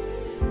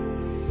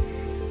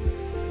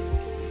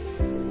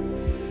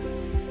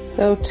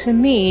 So to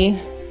me,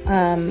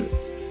 DMB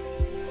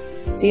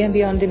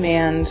On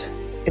Demand,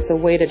 it's a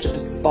way to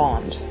just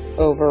bond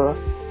over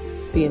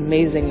the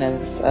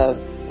amazingness of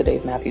the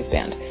Dave Matthews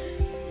Band.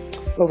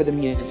 the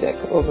music,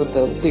 over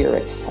the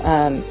lyrics.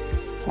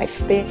 My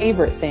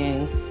favorite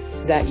thing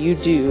that you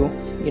do,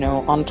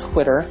 on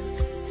Twitter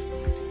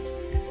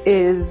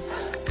is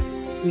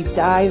we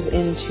dive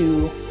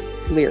into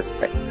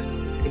lyrics.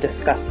 We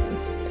discuss them.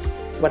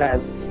 What I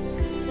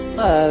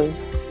love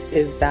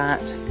is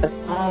that a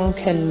song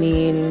can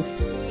mean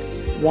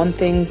one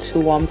thing to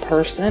one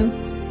person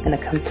and a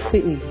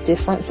completely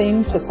different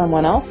thing to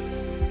someone else.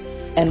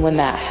 And when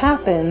that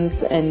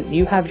happens and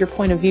you have your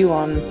point of view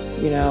on,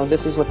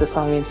 this is what this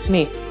song means to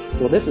me.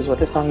 Well, this is what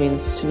this song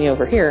means to me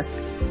over here.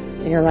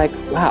 And you're like,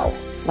 wow,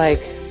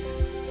 like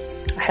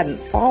I hadn't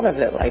thought of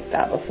it like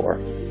that before.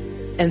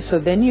 And so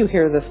then you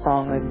hear this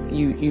song, and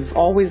you've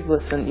always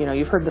listened,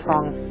 you've heard the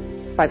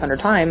song 500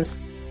 times.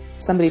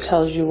 Somebody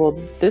tells you, well,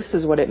 this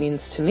is what it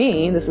means to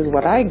me. This is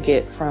what I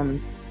get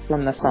from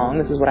the song.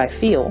 This is what I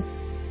feel.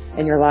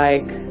 And you're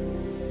like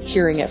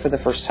hearing it for the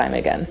first time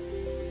again,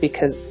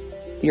 because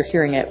you're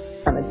hearing it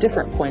from a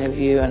different point of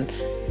view. And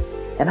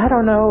I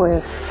don't know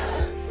if,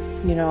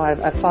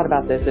 I've thought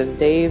about this. If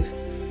Dave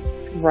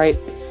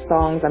writes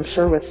songs, I'm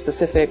sure with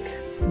specific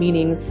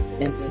meanings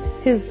in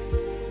his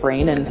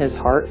brain and his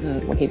heart,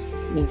 and when he's,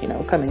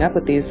 coming up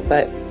with these,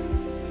 but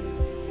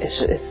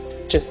it's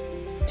just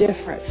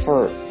different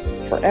for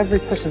every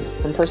person,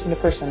 from person to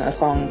person. A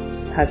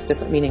song has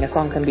different meaning. A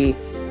song can be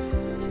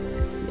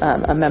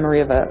a memory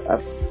of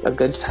a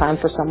good time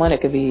for someone.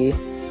 It could be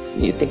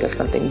you think of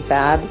something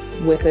bad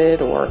with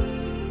it, or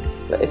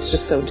it's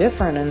just so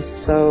different. And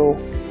so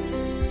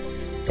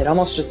it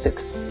almost just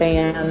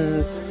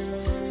expands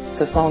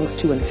the songs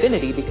to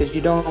infinity, because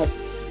you don't,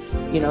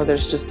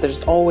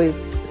 it's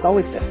always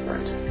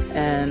different.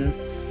 And,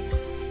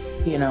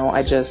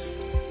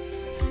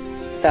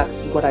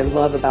 that's what I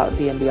love about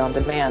D&B On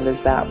Demand,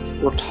 is that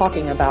we're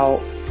talking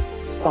about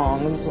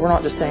songs. We're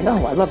not just saying,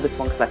 oh, I love this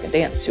one because I can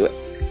dance to it.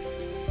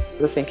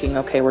 We're thinking,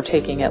 okay, we're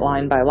taking it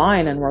line by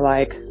line, and we're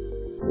like,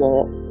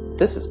 well,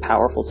 this is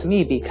powerful to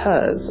me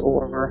because,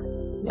 or,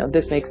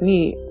 this makes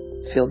me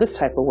feel this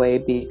type of way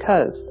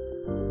because.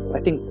 So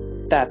I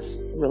think that's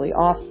really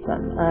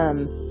awesome.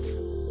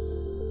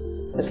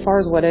 As far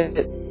as what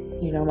it,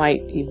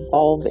 might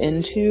evolve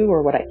into,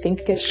 or what I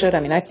think it should,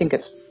 I think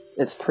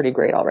it's pretty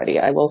great already.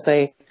 I will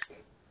say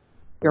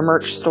your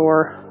merch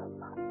store,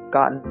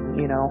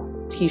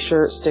 gotten,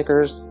 t-shirts,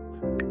 stickers,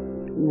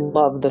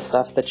 love the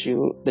stuff that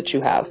you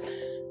have.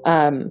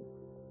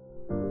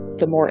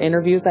 The more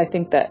interviews I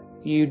think that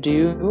you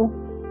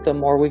do, the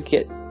more we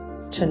get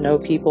to know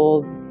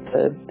people,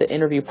 the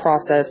interview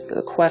process,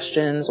 the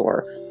questions,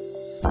 or,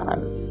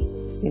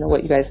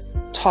 what you guys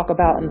talk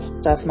about and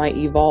stuff might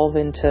evolve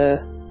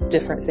into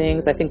different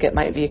things. I think it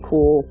might be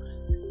cool.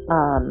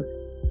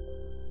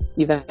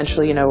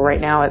 Eventually, right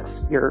now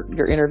it's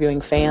you're interviewing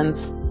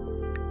fans.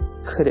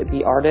 Could it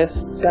be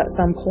artists at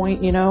some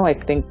point? I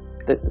think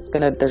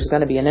that there's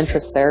gonna be an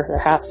interest there. There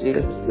has to be.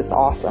 It's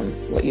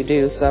awesome what you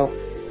do. So,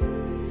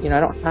 I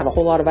don't have a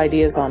whole lot of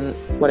ideas on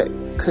what it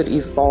could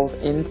evolve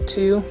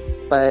into,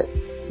 but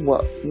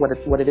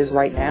what it is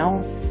right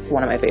now is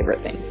one of my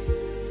favorite things.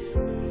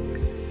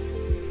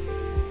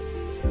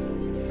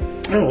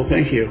 Oh, well,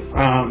 thank you.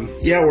 I'm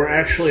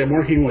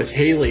working with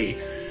Haley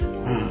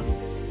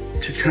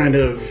to kind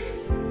of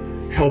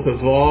help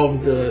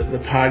evolve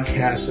the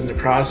podcast and the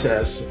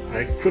process.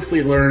 I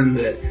quickly learned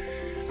that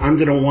I'm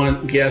going to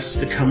want guests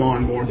to come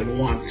on more than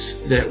once,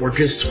 that we're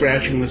just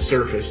scratching the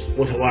surface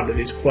with a lot of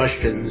these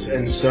questions.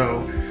 And so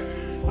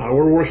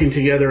we're working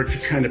together to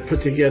kind of put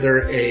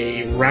together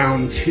a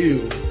round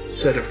 2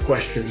 set of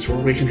questions where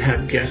we can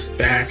have guests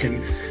back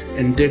and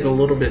dig a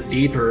little bit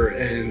deeper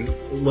and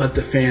let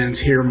the fans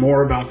hear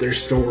more about their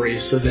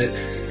stories, so that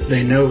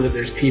they know that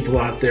there's people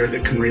out there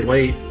that can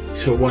relate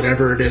to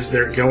whatever it is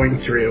they're going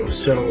through.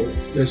 So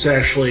that's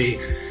actually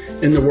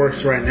in the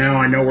works right now.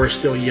 I know we're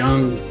still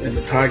young in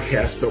the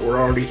podcast, but we're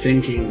already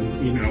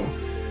thinking,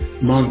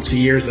 months,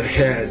 years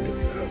ahead,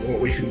 what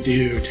we can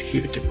do to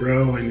keep it to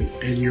grow. And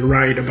you're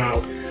right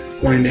about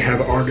wanting to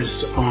have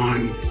artists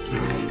on.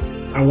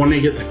 I want to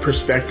get the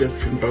perspective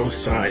from both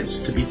sides,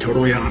 to be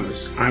totally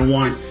honest. I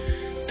want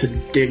to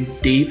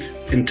dig deep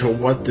into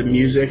what the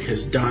music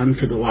has done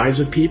for the lives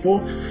of people,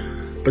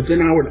 but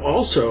then I would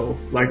also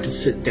like to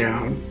sit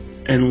down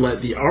and let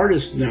the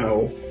artists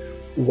know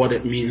what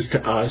it means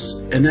to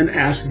us, and then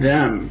ask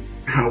them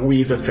how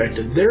we've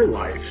affected their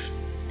life,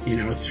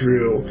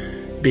 through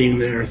being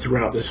there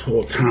throughout this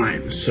whole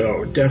time.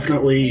 So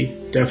definitely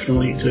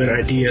good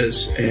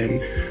ideas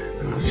and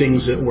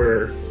things that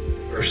we're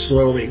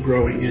slowly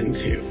growing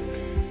into.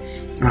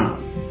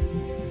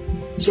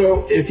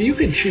 So if you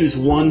could choose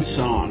one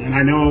song, and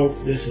I know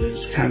this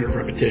is kind of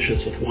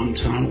repetitious with one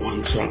song,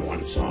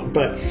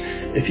 but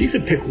if you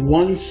could pick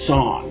one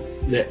song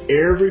that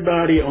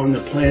everybody on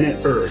the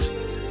planet Earth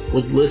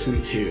would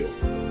listen to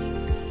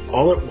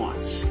all at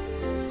once,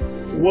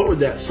 what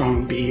would that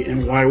song be,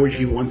 and why would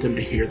you want them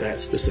to hear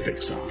that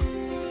specific song?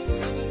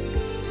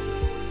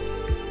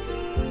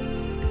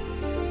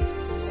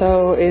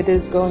 So it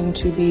is going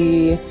to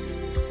be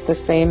the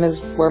same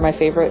as where my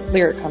favorite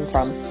lyric comes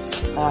from,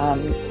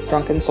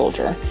 Drunken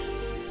Soldier.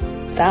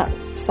 that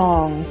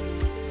song,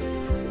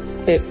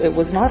 it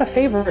was not a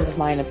favorite of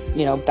mine,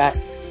 back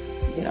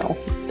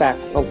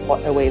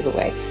a ways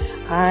away.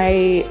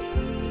 I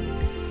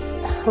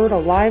heard a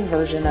live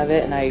version of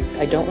it, and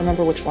I don't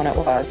remember which one it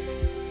was.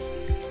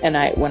 And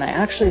when I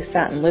actually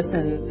sat and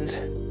listened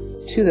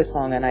to the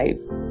song and I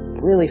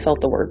really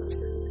felt the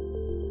words,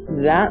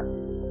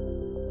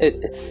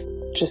 it's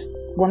just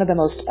one of the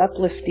most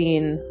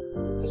uplifting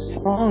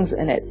songs,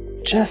 and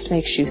it just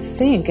makes you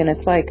think. And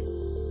it's like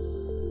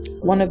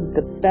one of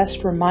the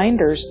best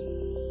reminders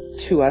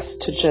to us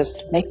to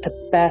just make the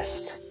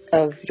best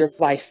of your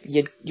life.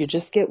 You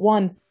just get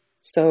one.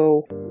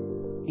 So,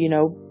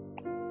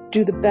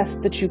 do the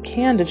best that you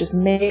can to just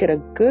make it a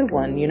good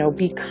one.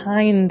 Be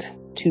kind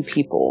to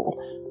people.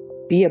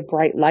 Be a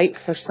bright light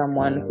for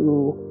someone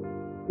who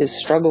is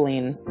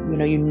struggling.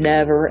 You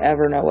never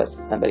ever know what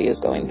somebody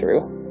is going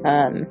through.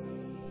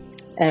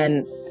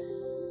 And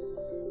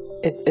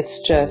it's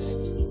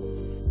just,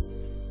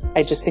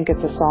 I just think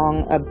it's a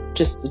song of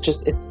it's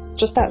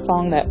just that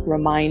song that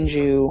reminds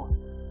you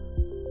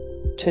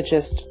to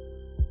just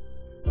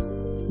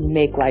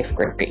make life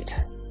great.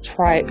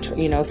 Try,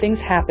 things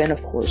happen,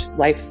 of course.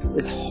 Life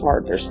is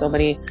hard. There's so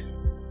many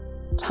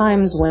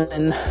times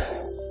when,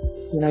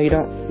 you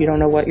don't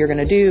know what you're going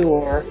to do,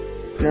 or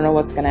you don't know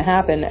what's going to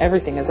happen.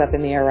 Everything is up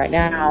in the air right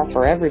now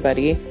for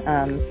everybody,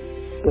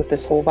 with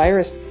this whole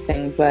virus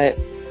thing, but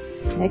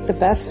make the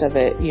best of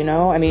it.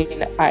 I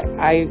mean,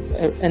 I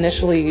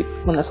initially,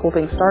 when this whole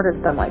thing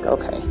started, I'm like,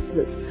 okay,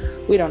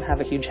 we don't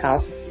have a huge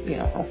house,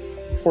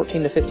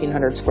 14 to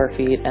 1500 square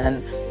feet,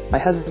 and my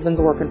husband's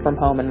working from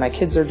home, and my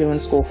kids are doing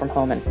school from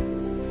home,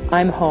 and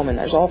I'm home, and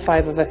there's all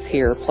 5 of us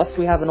here, plus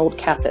we have an old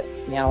cat that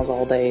meows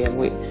all day, and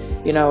we,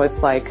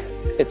 it's like,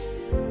 it's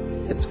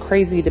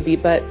crazy to be,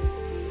 but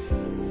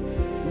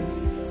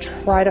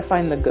try to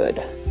find the good.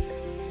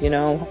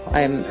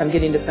 I'm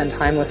getting to spend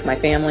time with my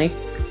family.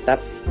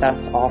 That's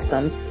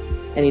awesome.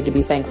 I need to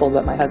be thankful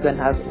that my husband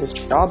has his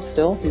job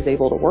still. He's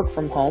able to work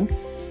from home.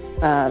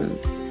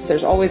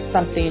 There's always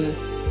something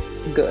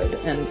good,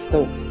 and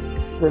so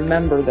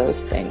remember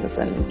those things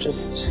and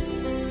just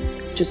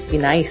be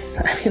nice.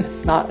 I mean,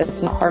 it's not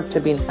hard to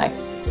be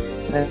nice.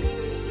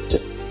 It's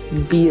just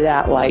be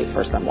that light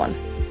for someone.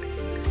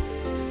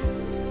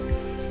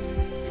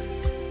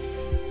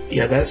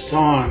 Yeah, that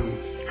song,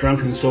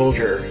 Drunken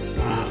Soldier,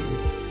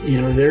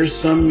 there's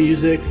some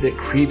music that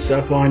creeps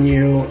up on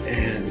you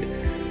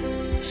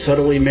and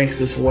subtly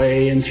makes its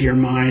way into your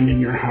mind and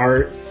your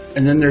heart.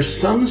 And then there's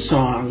some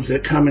songs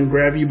that come and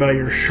grab you by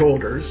your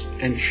shoulders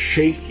and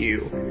shake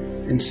you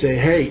and say,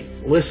 hey,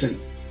 listen,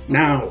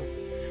 now.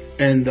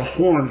 And the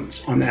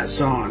horns on that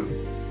song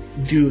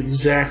do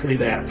exactly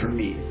that for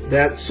me.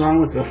 That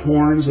song with the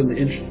horns and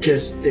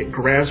it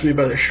grabs me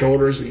by the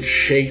shoulders and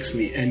shakes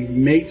me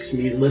and makes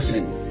me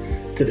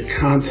listen to the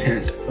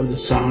content of the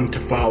song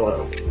to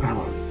follow.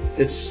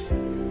 It's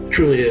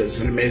truly is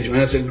an amazing one.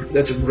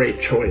 That's a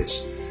great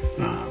choice.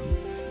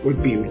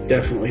 Would be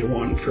definitely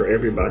one for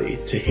everybody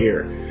to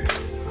hear.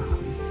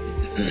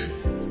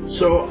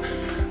 So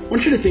I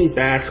want you to think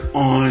back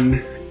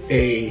on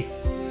a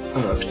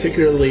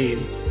particularly,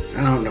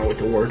 I don't know what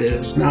the word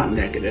is, not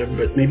negative,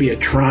 but maybe a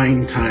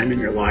trying time in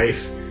your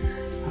life.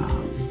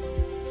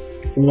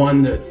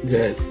 One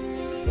that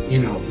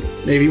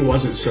maybe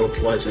wasn't so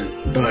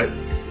pleasant, but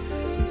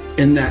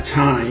in that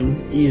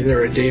time,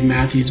 either a Dave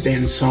Matthews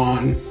Band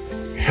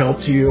song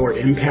helped you or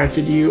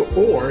impacted you,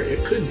 or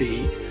it could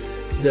be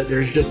that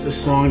there's just a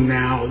song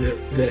now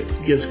that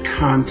gives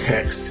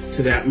context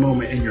to that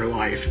moment in your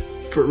life.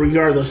 But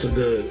regardless of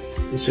the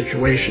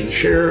situation,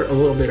 share a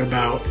little bit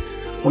about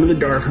one of the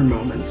darker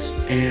moments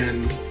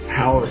and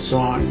how a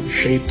song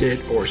shaped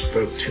it or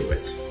spoke to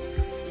it.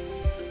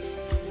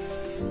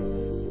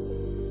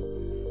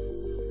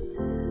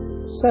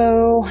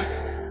 So,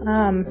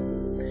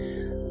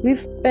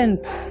 we've been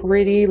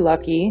pretty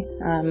lucky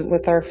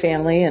with our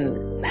family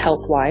and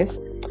health-wise.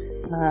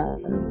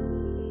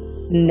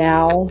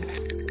 Now,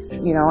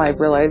 I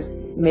realized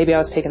maybe I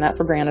was taking that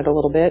for granted a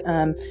little bit.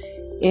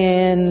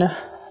 In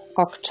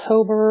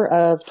October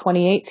of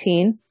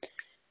 2018,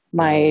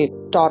 my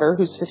daughter,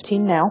 who's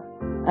 15 now,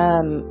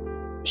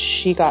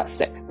 she got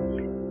sick.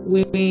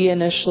 We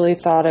initially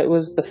thought it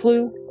was the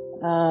flu.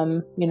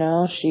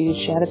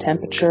 She had a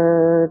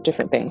temperature,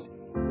 different things.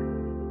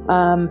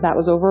 That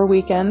was over a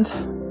weekend.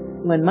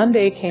 When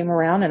Monday came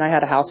around and I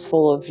had a house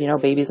full of,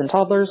 babies and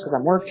toddlers because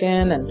I'm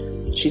working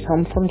and she's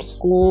home from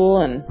school,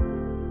 and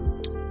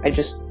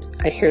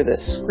I hear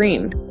this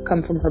scream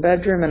come from her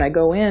bedroom, and I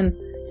go in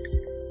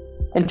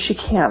and she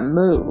can't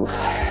move.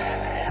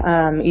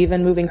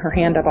 Even moving her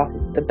hand up off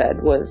the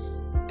bed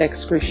was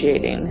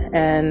excruciating.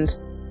 And,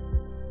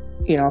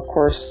 of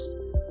course,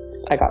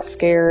 I got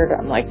scared.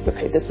 I'm like,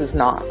 okay, this is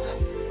not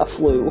a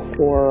flu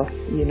or,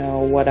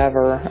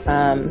 whatever.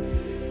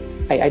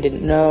 I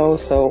didn't know,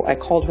 so I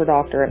called her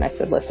doctor and I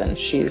said, listen,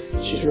 she's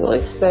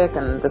really sick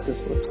and this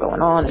is what's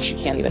going on, and she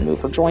can't even move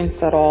her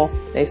joints at all.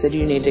 They said,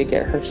 you need to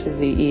get her to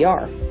the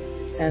ER.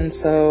 And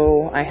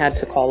so I had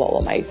to call all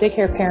of my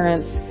daycare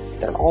parents.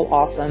 They're all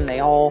awesome. They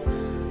all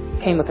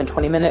came within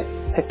 20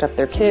 minutes, picked up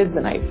their kids,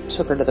 and I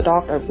took her to the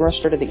doctor. I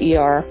rushed her to the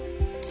ER.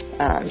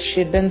 She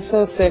had been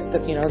so sick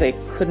that, they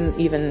couldn't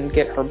even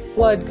get her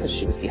blood because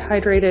she was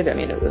dehydrated. I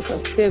mean, it was a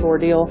big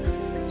ordeal.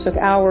 Took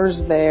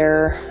hours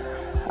there.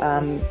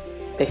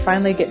 They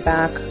finally get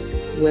back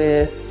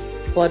with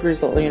blood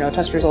result,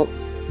 test results.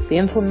 The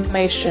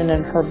inflammation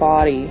in her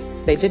body,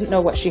 they didn't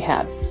know what she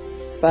had,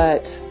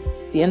 but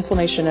the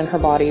inflammation in her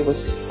body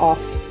was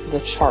off the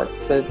charts.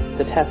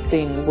 The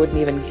testing wouldn't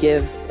even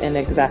give an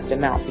exact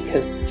amount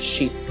because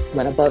she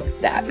went above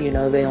that.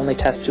 They only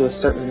test to a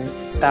certain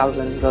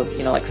thousands of,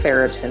 like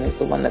ferritin is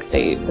the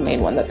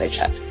main one that they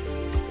checked.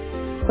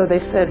 So they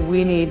said,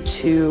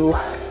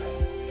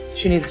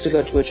 she needs to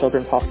go to a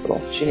children's hospital.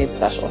 She needs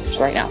specialists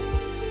right now.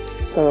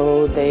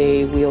 So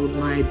they wheeled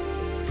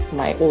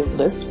my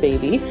oldest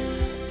baby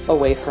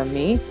away from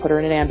me, put her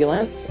in an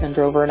ambulance, and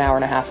drove her an hour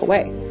and a half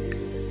away.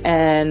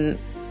 And,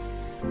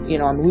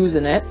 I'm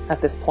losing it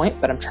at this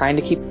point, but I'm trying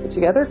to keep it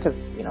together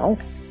because,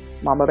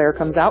 mama bear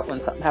comes out when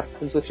something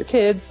happens with your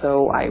kids.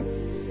 So I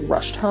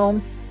rushed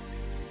home,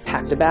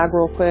 packed a bag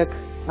real quick,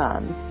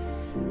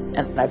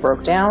 and I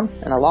broke down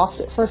and I lost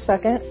it for a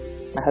second.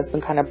 My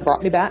husband kind of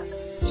brought me back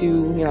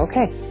to,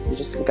 okay, we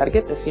got to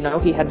get this. He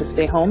had to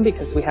stay home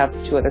because we have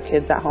 2 other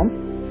kids at home.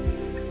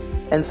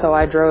 And so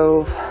I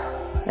drove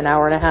an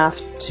hour and a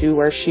half to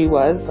where she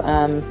was.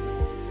 And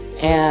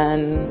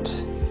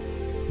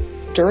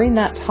during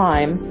that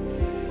time,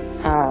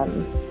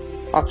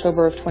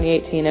 October of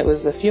 2018, it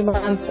was a few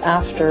months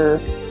after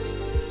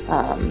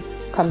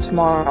Come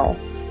Tomorrow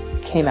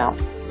came out.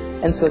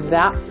 And so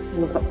that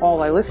was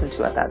all I listened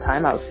to at that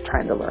time. I was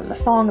trying to learn the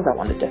songs. I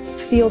wanted to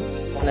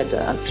wanted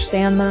to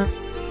understand them.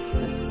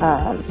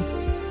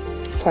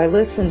 So I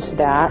listened to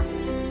that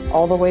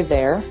all the way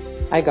there.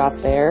 I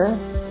got there.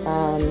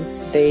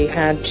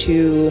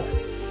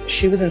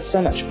 She was in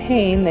so much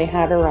pain, they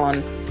had her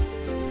on,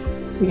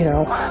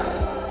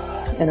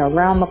 an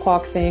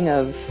around-the-clock thing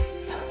of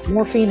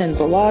morphine and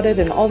Dilaudid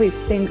and all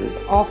these things, these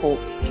awful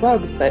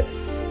drugs that,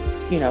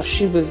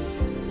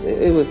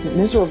 it was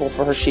miserable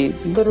for her. She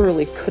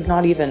literally could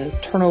not even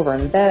turn over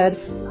in bed.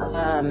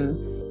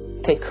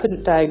 They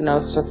couldn't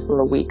diagnose her for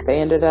a week. They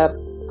ended up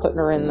putting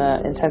her in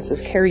the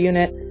intensive care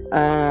unit.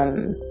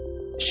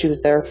 She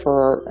was there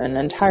for an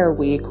entire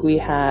week. We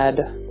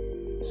had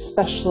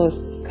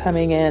specialists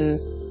coming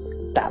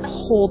in that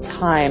whole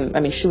time. I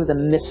mean, she was a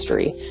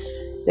mystery.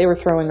 They were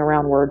throwing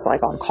around words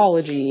like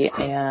oncology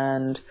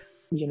and,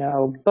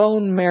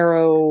 bone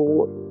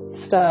marrow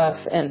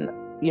stuff. And,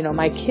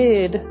 my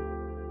kid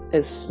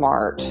is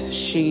smart.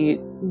 She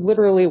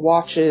literally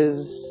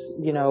watches,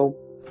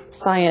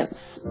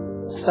 science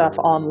stuff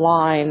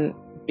online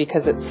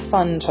because it's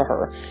fun to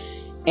her.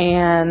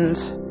 And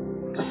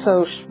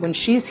so when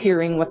she's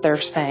hearing what they're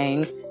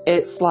saying,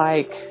 it's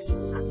like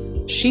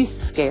she's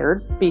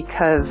scared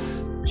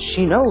because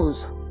she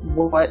knows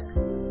what,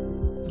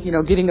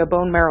 getting a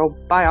bone marrow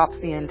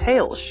biopsy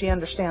entails. She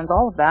understands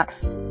all of that.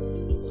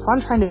 So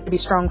I'm trying to be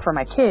strong for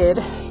my kid.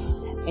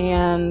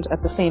 And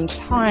at the same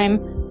time,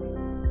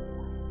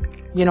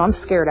 I'm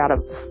scared out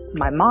of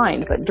my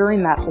mind. But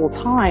during that whole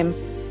time,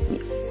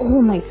 the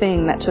only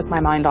thing that took my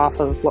mind off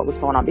of what was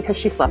going on, because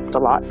she slept a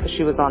lot, because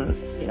she was on,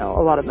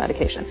 a lot of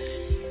medication.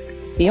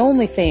 The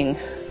only thing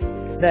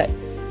that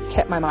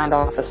kept my mind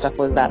off of stuff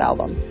was that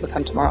album, the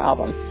Come Tomorrow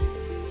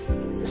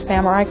album. The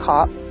Samurai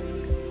Cop,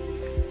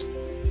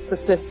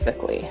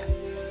 specifically,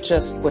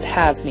 just would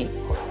have me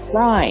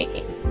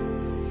crying.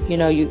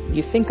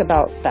 You think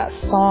about that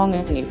song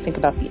and you think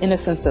about the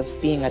innocence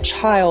of being a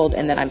child,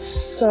 and then I'm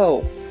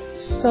so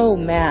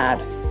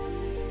mad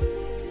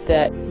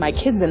that my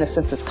kid's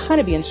innocence is kind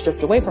of being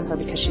stripped away from her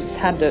because she's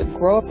had to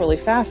grow up really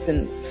fast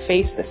and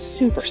face this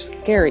super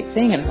scary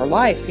thing in her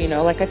life.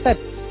 Like I said,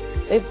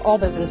 they've all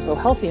been so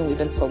healthy and we've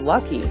been so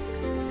lucky.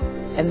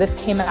 And this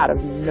came out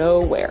of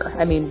nowhere.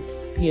 I mean,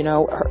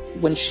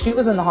 when she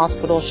was in the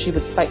hospital, she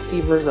would spike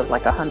fevers of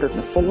like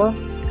 104.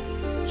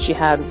 She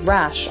had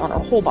rash on her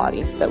whole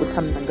body that would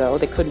come and go.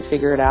 They couldn't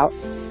figure it out.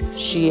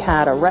 She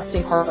had a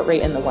resting heart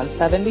rate in the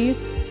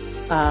 170s.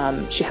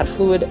 She had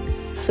fluid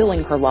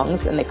filling her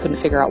lungs and they couldn't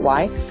figure out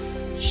why.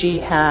 She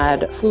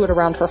had fluid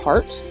around her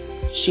heart.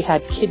 She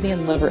had kidney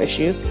and liver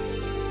issues.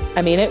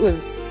 I mean, it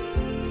was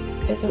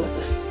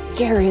the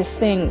scariest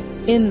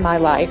thing in my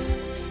life.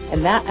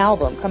 And that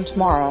album, Come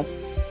Tomorrow,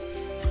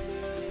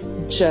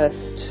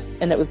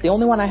 and it was the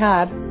only one I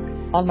had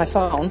on my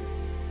phone.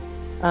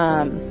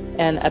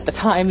 And at the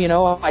time,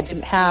 I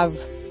didn't have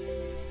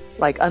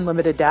like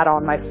unlimited data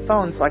on my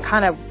phone. So I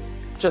kind of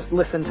just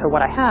listened to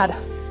what I had.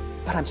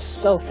 But I'm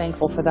so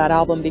thankful for that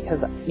album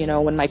because,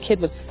 when my kid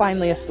was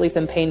finally asleep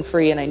and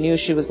pain-free and I knew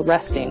she was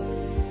resting,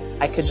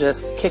 I could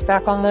just kick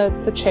back on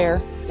the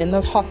chair in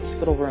the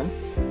hospital room.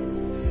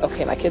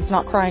 Okay, my kid's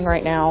not crying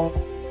right now.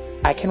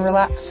 I can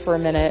relax for a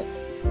minute.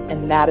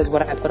 And that is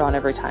what I put on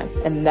every time.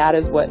 And that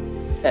is what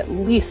at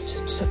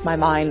least took my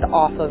mind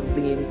off of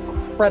the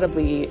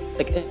incredibly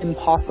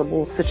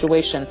impossible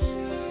situation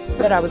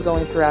that I was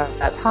going through at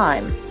that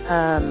time.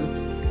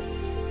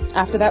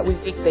 After that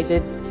week, they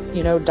did,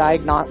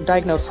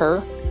 diagnose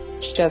her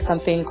She has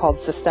something called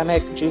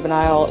systemic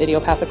juvenile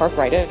idiopathic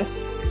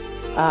arthritis.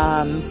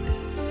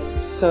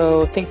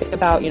 So think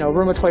about,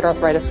 rheumatoid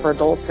arthritis for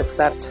adults,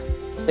 except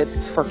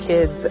it's for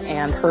kids,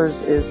 and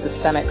hers is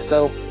systemic.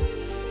 So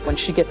when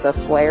she gets a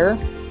flare,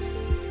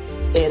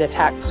 it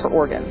attacks her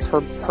organs.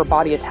 Her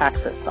body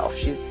attacks itself.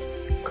 She's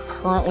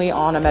currently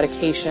on a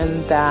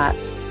medication that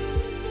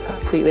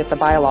it's a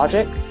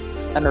biologic.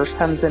 A nurse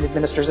comes and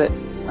administers it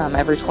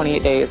every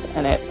 28 days,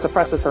 and it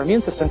suppresses her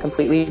immune system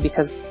completely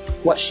because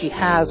what she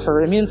has,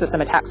 her immune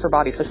system attacks her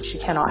body, so she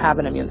cannot have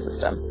an immune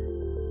system.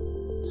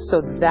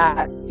 So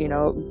that,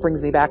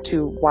 brings me back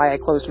to why I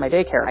closed my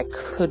daycare. I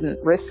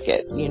couldn't risk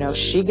it.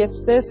 She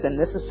gets this, and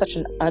this is such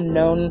an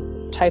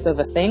unknown type of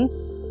a thing.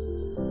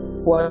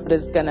 What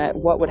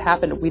would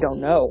happen? We don't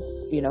know.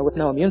 With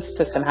no immune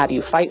system, how do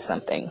you fight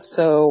something?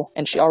 So,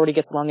 and she already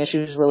gets lung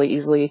issues really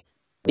easily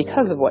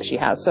because of what she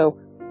has. So,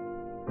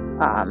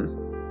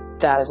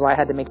 that is why I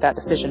had to make that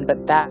decision.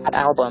 But that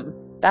album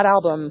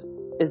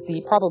is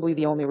probably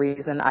the only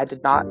reason I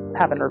did not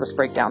have a nervous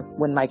breakdown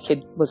when my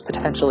kid was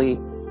potentially,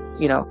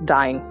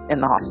 dying in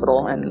the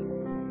hospital.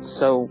 And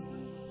so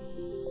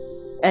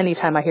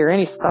anytime I hear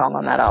any song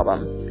on that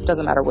album, it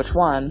doesn't matter which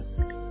one,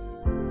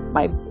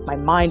 my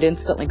mind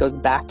instantly goes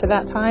back to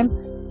that time.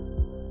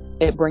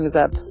 It brings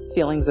up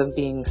feelings of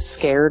being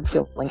scared,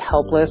 feeling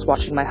helpless,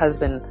 watching my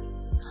husband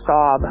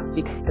sob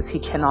because he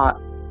cannot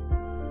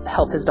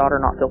help his daughter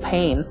not feel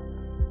pain,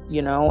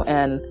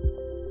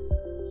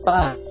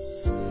 but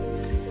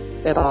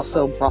it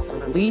also brought the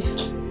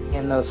relief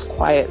in those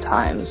quiet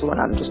times when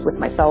I'm just with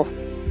myself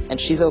and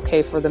she's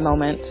okay for the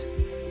moment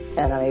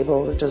and I'm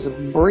able to just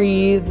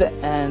breathe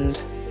and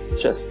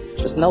just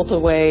melt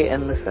away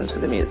and listen to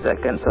the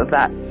music. And so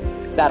that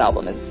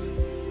album is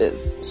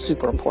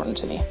super important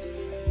to me.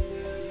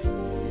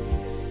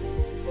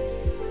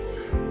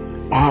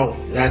 Wow,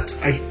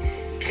 I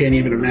can't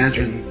even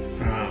imagine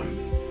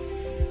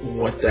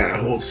what that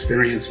whole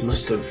experience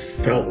must have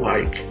felt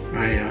like.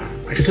 I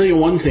can tell you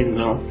one thing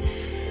though.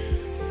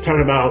 Talk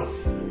about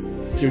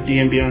through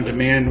DMB On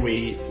Demand,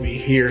 we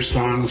hear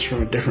songs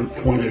from a different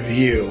point of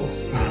view.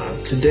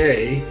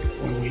 Today,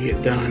 when we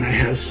get done, I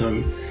have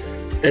some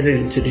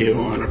editing to do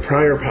on a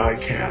prior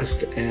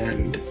podcast,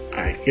 and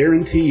I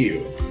guarantee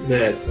you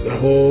that the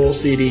whole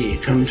CD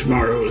come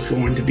tomorrow is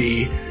going to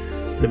be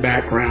the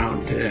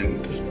background,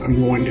 and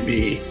I'm going to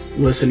be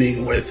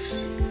listening with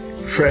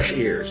fresh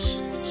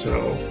ears.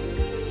 So,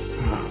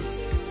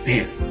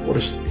 man, what a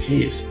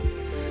jeez.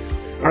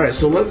 All right,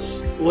 so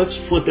let's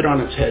flip it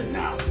on its head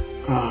now.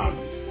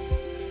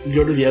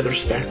 Go to the other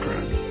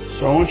spectrum.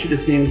 So I want you to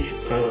think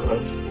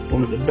of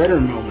one of the better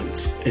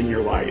moments in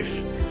your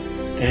life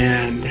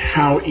and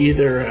how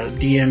either a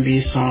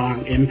DMB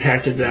song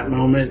impacted that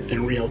moment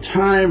in real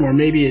time, or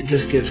maybe it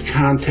just gives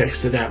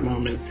context to that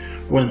moment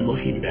when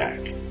looking back.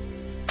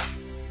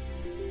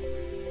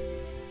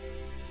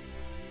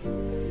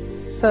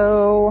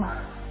 So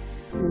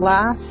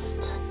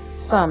last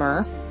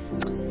summer,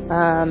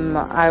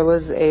 I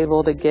was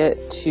able to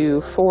get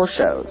to 4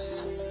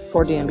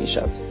 DMB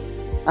shows.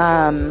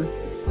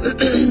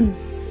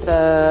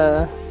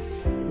 The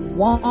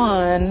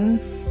one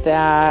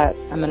that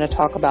I'm going to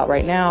talk about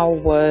right now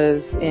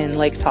was in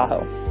Lake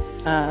Tahoe,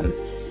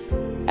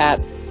 at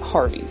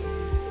Harvey's.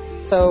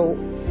 So,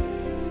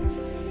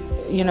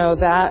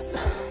 that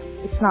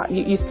it's not,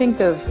 you think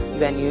of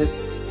venues,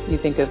 you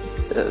think of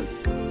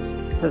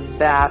the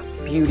vast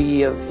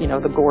beauty of,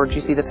 the gorge,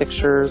 you see the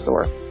pictures,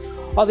 or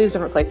all these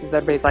different places that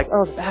everybody's like,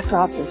 oh, the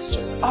backdrop is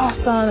just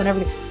awesome and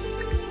everything.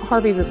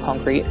 Harvey's is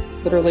concrete.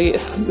 Literally,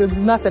 there's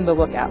nothing to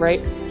look at,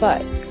 right?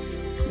 But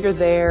you're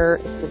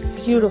there. It's a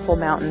beautiful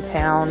mountain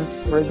town.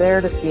 We're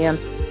there to see him.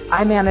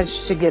 I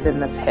managed to get in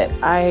the pit.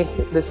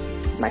 This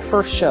my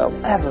first show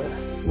ever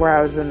where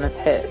I was in the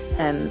pit.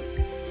 And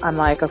I'm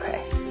like,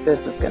 okay,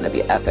 this is going to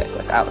be epic.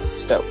 Like, I was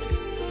stoked.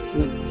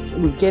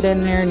 We get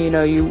in there and,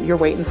 you're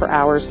waiting for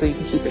hours so you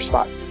can keep your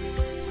spot.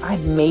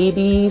 I'm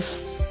maybe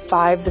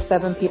 5 to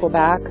 7 people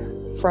back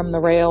from the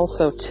rail.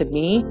 So to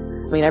me,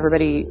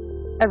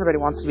 everybody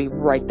wants to be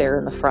right there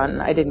in the front.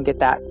 And I didn't get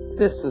that.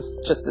 This was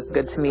just as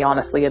good to me,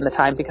 honestly, in the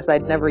time, because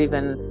I've always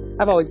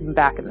been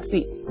back in the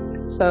seats.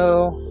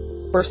 So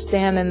we're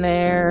standing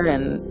there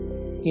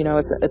and,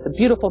 it's a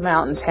beautiful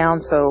mountain town.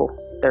 So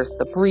there's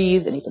the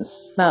breeze and you can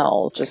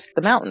smell just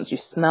the mountains. You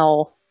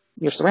smell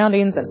your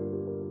surroundings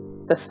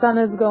and the sun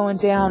is going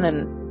down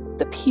and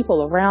the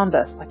people around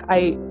us. Like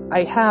I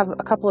have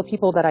a couple of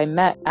people that I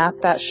met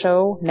at that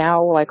show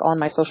now, like on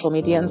my social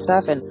media and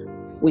stuff. And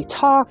we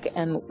talk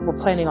and we're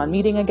planning on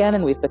meeting again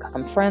and we've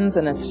become friends,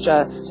 and it's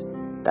just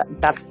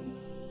that's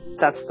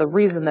the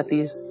reason that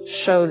these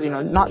shows,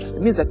 not just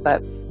the music,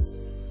 but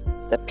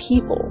the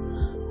people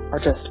are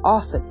just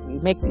awesome. You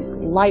make these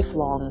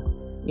lifelong,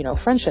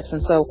 friendships.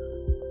 And so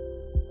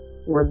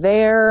we're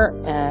there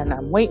and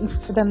I'm waiting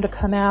for them to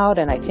come out.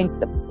 And I think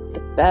the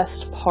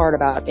best part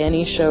about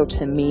any show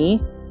to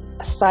me,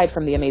 aside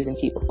from the amazing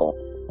people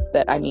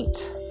that I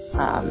meet,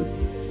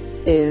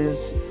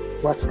 is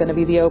what's going to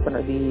be the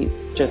opener, the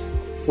just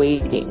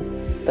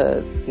waiting,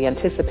 the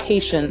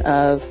anticipation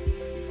of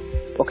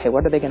okay,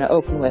 what are they going to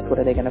open with? What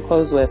are they going to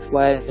close with?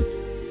 What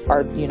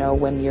are,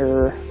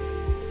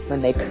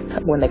 when they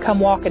come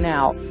walking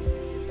out,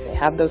 they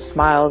have those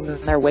smiles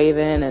and they're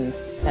waving and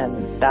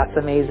that's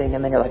amazing.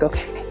 And then you're like,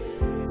 okay,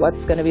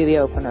 what's going to be the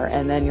opener?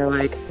 And then you're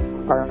like,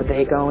 are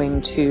they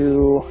going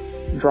to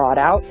draw it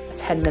out, a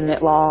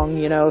 10-minute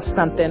long,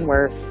 something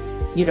where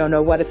you don't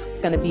know what it's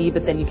going to be,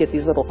 but then you get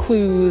these little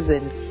clues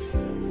and,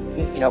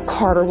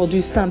 Carter will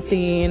do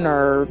something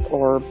or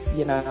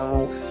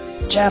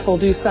Jeff will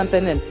do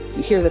something and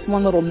you hear this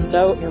one little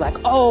note and you're like,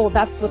 oh,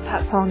 that's what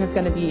that song is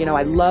going to be.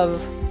 I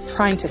love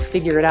trying to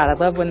figure it out. I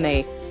love when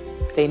they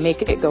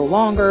make it go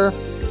longer.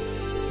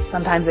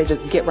 Sometimes they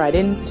just get right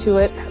into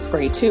it. That's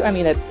great too. I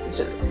mean, it's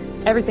just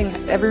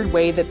every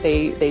way that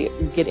they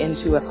get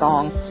into a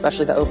song,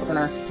 especially the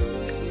opener.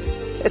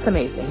 It's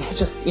amazing. It's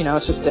just,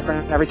 it's just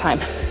different every time.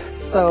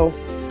 So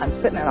I'm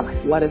sitting there and I'm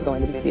like, what is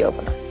going to be the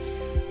opener?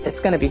 It's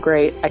going to be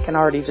great. I can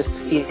already just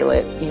feel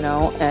it,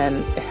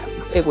 and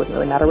it wouldn't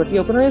really matter what the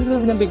opener is.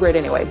 It's going to be great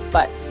anyway.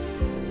 But,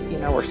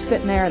 we're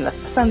sitting there and the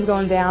sun's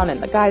going down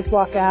and the guys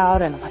walk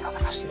out and I'm like, oh my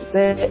gosh, this is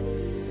it.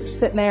 We're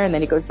sitting there and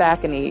then he goes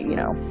back and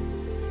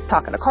he's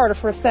talking to Carter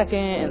for a second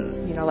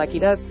and, like he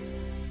does.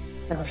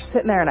 And we're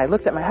sitting there and I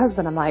looked at my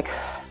husband. I'm like,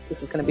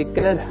 this is going to be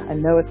good. I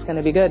know it's going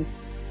to be good.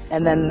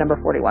 And then number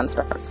 41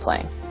 starts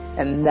playing.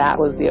 And that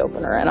was the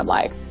opener. And I'm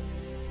like,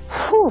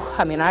 whew.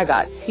 I mean, I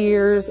got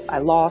tears. I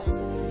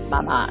lost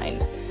my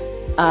mind.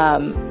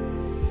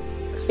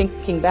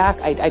 Thinking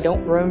back, I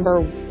don't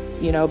remember,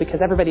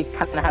 because everybody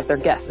kind of has their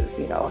guesses,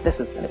 this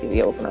is going to be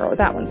the opener or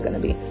that one's going to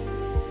be.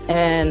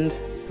 And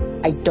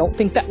I don't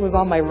think that was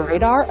on my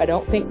radar. I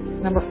don't think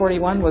number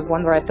 41 was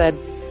one where I said,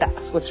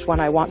 that's which one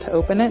I want to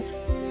open it.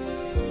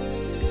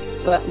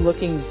 But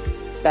looking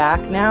back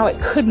now, it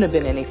couldn't have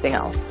been anything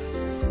else.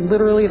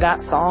 Literally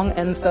that song.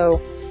 And so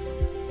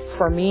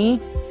for me,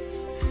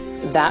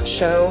 that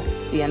show,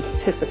 the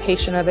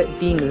anticipation of it,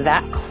 being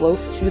that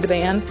close to the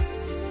band,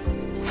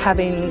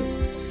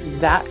 having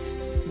that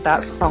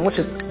song, which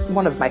is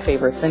one of my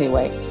favorites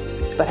anyway,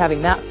 but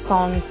having that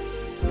song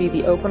be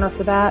the opener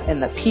for that,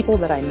 and the people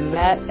that I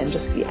met, and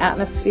just the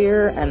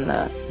atmosphere, and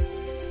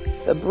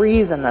the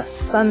breeze, and the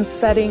sun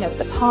setting at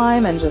the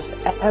time, and just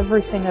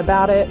everything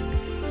about it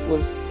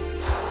was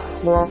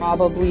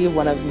probably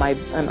one of my,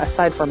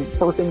 aside from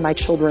birthing my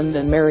children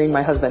and marrying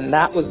my husband,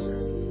 that was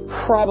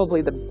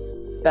probably the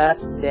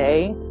best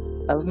day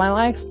of my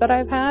life that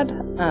I've had.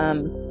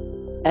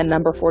 And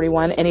number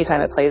 41, anytime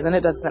it plays, and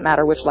it doesn't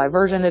matter which live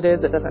version it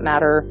is, it doesn't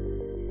matter,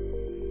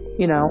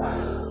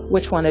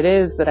 which one it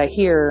is that I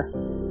hear,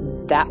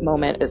 that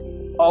moment is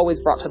always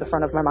brought to the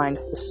front of my mind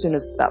as soon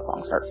as that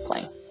song starts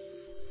playing.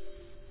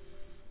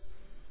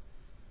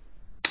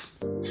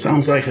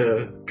 Sounds like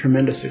a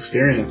tremendous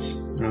experience.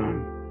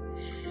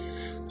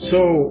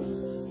 So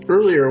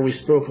earlier we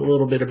spoke a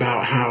little bit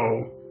about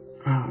how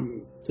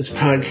this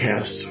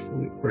podcast,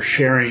 we're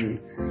sharing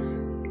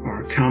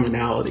our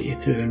commonality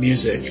through the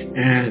music,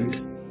 and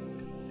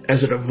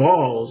as it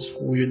evolves,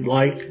 we'd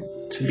like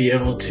to be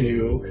able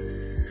to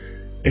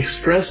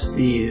express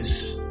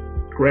these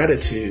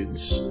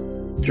gratitudes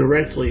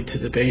directly to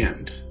the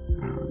band,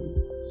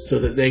 so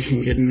that they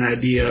can get an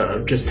idea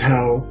of just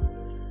how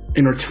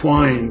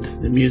intertwined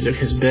the music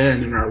has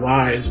been in our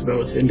lives,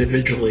 both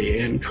individually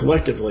and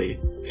collectively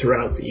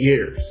throughout the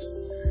years.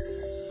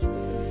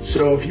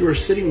 So if you were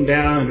sitting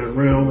down in a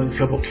room with a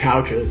couple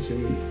couches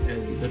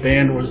and the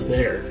band was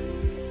there,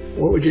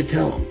 what would you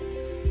tell them?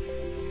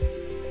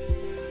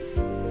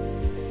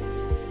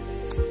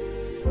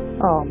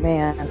 Oh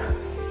man,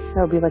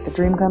 that would be like a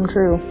dream come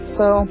true.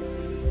 So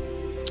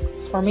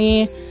for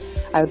me,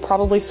 I would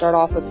probably start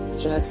off with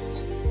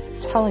just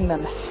telling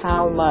them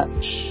how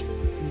much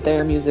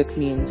their music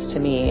means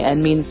to me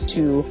and means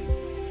to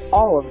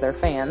all of their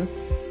fans.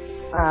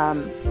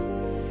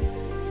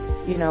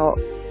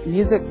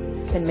 Music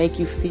can make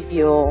you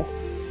feel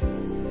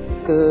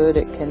good.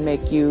 It can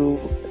make you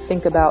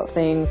think about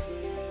things.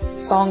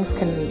 Songs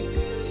can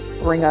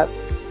bring up,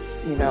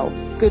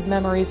 good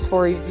memories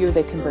for you.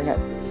 They can bring up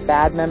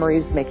bad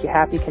memories, make you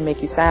happy, can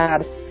make you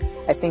sad.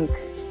 I think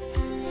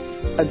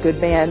a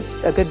good band,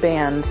 a good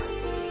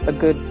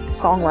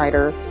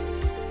songwriter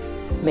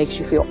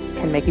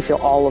can make you feel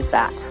all of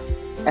that.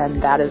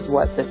 And that is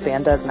what this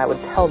band does. And I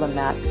would tell them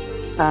that.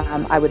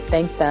 I would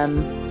thank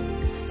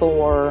them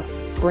for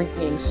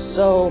bringing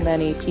so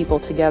many people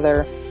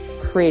together,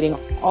 creating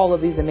all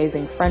of these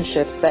amazing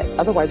friendships that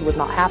otherwise would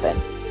not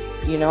happen.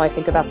 I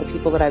think about the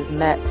people that I've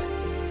met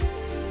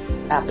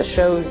at the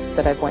shows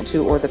that I've went to,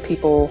 or the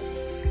people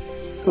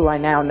who I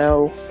now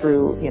know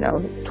through,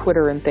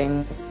 Twitter and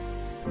things.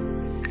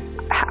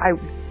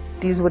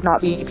 These would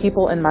not be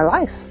people in my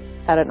life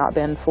had it not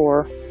been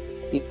for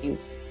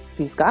these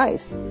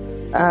guys.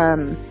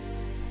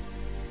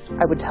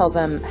 I would tell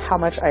them how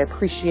much I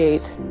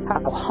appreciate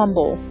how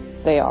humble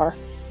they are,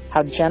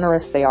 how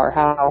generous they are,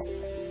 how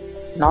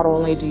not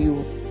only do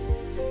you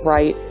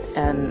write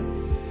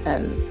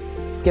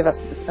and give us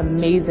this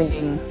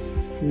amazing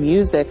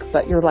music,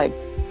 but you're like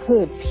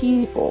good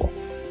people.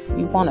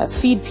 You want to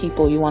feed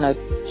people. You want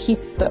to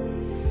keep the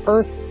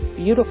earth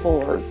beautiful?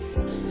 Or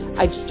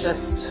I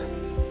just,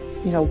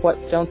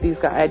 what don't these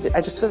guys,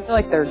 I just feel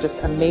like they're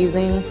just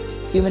amazing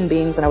human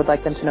beings, and I would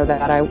like them to know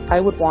that. I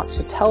would want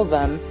to tell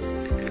them,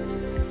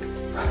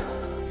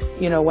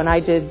 when I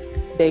did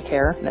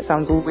daycare, and it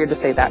sounds weird to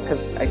say that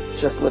because I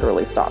just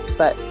literally stopped,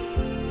 but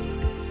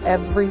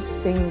every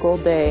single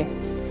day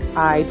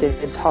I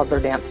did a toddler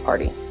dance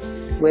party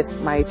with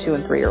my 2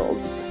 and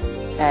 3-year-olds,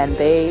 and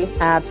they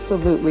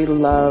absolutely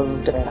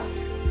loved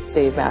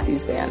Dave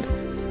Matthews Band.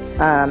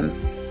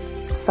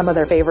 Some of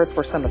their favorites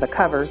were some of the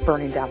covers.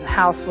 Burning Down the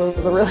House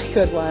was a really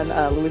good one.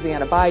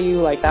 Louisiana Bayou,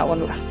 like that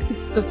one,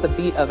 just the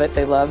beat of it,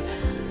 they loved.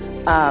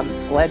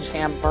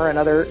 Sledgehammer,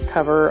 another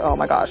cover. Oh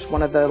my gosh,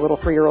 one of the little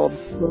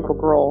 3-year-olds, little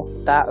girl,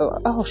 that,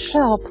 oh,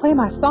 Shell, play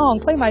my song,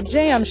 play my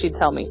jam, she'd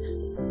tell me.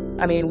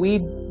 I mean,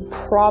 we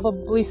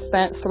probably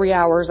spent 3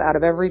 hours out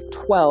of every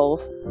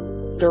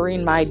 12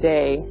 during my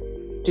day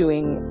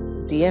doing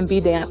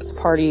DMB dance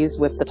parties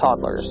with the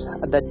toddlers.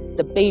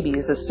 The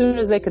babies, as soon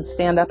as they could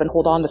stand up and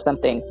hold on to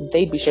something,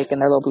 they'd be shaking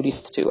their little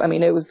booties too. I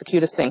mean, it was the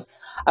cutest thing.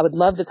 I would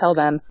love to tell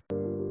them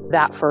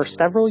that for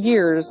several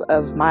years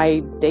of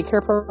my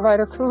daycare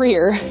provider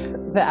career,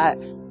 that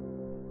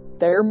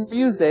their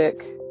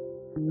music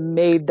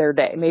made their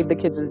day, made the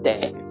kids'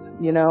 days.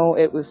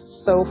 It was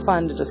so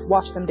fun to just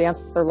watch them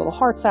dance their little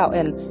hearts out.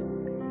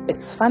 And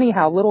it's funny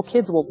how little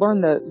kids will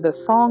learn the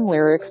song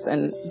lyrics,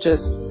 and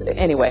just,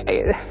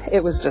 anyway,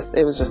 it was just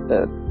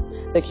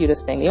the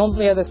cutest thing. The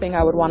only other thing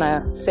I would want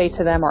to say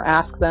to them or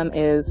ask them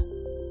is,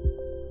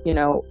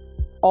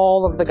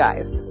 all of the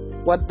guys,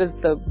 what is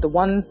the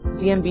one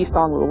DMB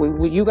song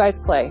will you guys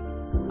play?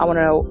 I want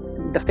to know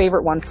the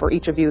favorite one for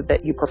each of you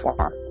that you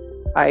perform.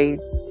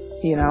 And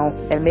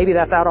maybe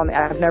that's out on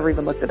I've never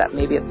even looked it up.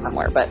 Maybe it's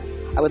somewhere, but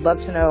I would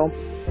love to know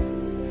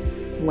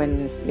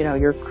when,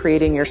 you're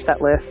creating your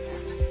set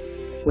list,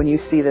 when you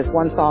see this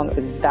one song,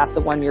 is that the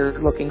one you're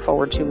looking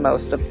forward to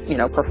most of,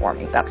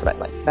 performing? That's what I'd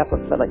like. That's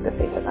what I'd like to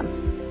say to them.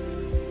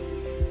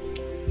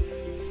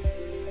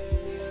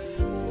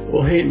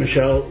 Well, hey,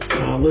 Michelle,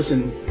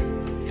 listen,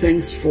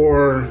 thanks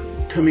for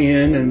coming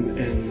in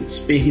and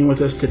speaking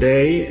with us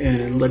today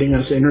and letting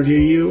us interview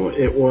you.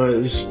 It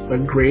was a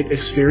great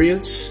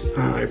experience.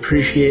 I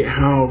appreciate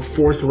how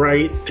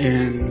forthright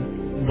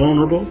and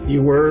vulnerable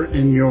you were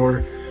in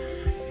your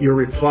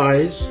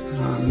replies,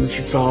 that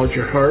you followed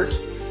your heart.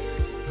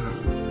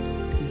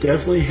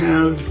 Definitely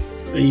have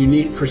a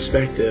unique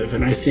perspective,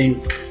 and I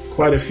think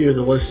quite a few of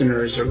the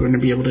listeners are going to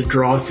be able to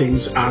draw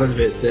things out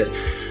of it that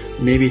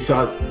maybe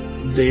thought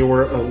they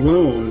were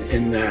alone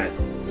in that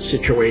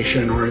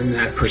situation or in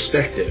that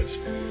perspective,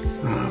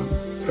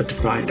 but to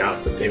find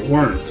out that they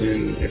weren't.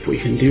 And if we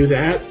can do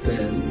that,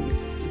 then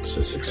it's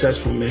a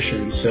successful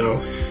mission. So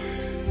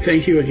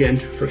thank you again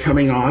for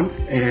coming on,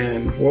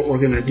 and what we're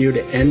going to do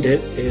to end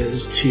it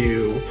is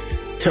to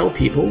tell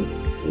people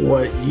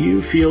what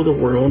you feel the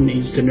world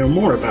needs to know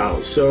more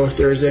about. So if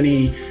there's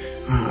any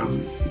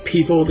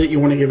people that you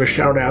want to give a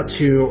shout out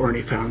to, or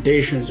any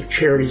foundations or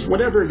charities,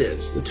 whatever it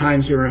is, the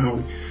time's your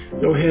own,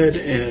 go ahead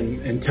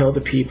and tell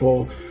the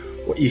people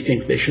what you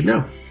think they should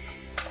know.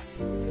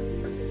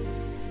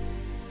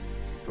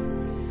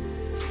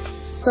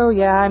 So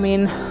yeah, I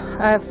mean,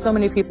 I have so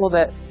many people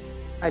that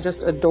I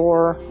just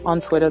adore on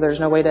Twitter. There's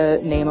no way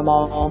to name them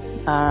all.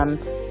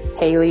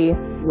 Haley,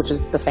 which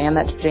is the fan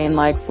that Jane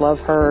likes, love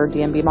her.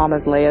 DMB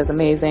Mamas, Leia is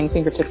amazing.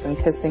 Fingertips and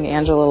Kissing,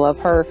 Angela, love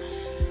her.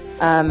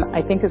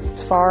 I think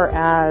as far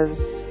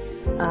as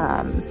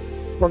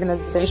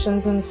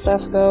organizations and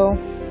stuff go,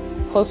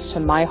 close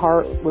to my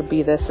heart would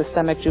be the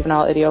Systemic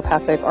Juvenile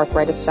Idiopathic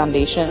Arthritis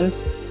Foundation.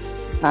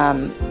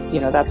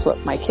 That's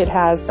what my kid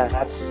has.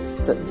 That's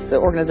the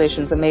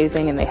organization's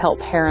amazing, and they help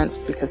parents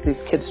because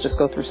these kids just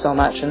go through so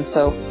much. And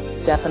so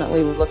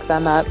definitely look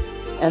them up.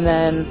 And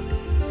then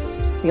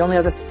the only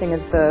other thing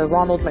is the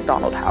Ronald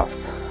McDonald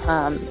House.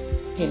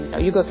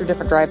 You go through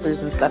different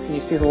drive-thrus and stuff, and you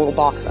see the little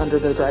box under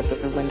the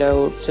drive-thru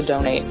window to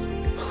donate.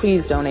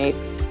 Please donate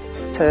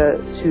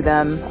to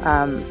them.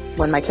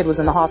 When my kid was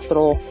in the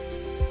hospital,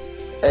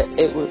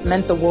 it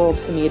meant the world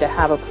to me to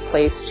have a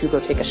place to go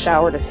take a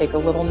shower, to take a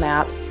little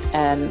nap,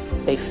 and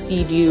they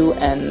feed you,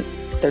 and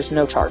there's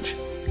no charge.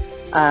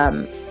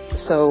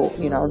 So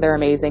they're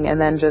amazing.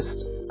 And then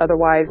just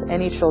otherwise,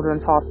 any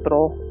children's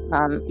hospital,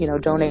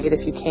 donate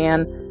if you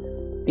can,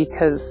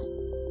 because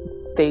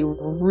they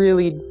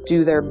really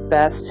do their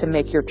best to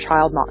make your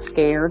child not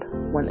scared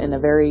when in a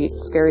very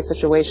scary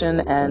situation.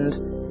 And,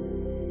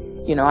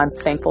 I'm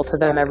thankful to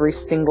them every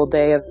single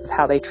day of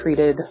how they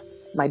treated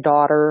my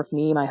daughter,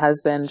 me, my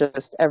husband,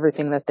 just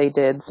everything that they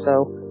did.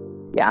 So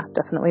yeah,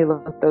 definitely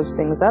look those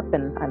things up,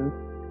 and I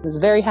was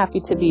very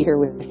happy to be here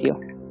with you.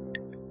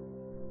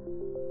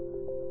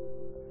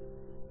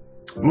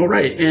 All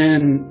right.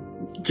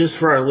 And just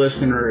for our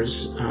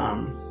listeners,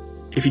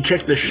 if you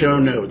check the show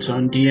notes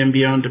on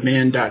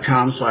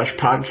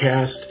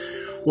dmbondemand.com/podcast,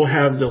 we'll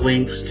have the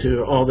links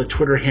to all the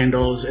Twitter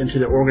handles and to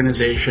the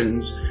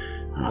organizations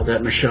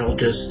that Michelle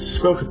just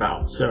spoke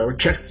about. So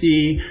check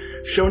the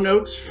show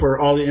notes for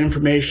all the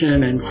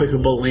information and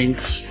clickable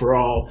links for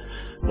all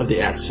of the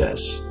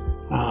access.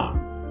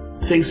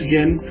 Thanks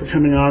again for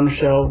coming on,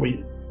 Michelle.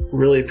 We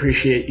really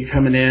appreciate you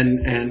coming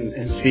in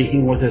and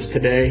speaking with us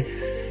today.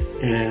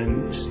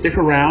 And stick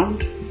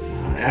around.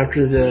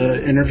 After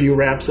the interview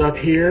wraps up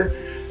here,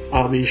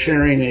 I'll be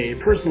sharing a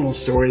personal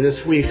story.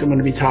 This week I'm going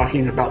to be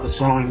talking about the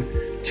song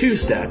Two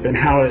Step and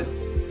how it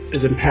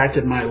has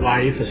impacted my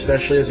life,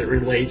 especially as it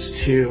relates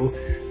to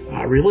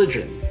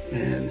religion.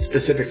 And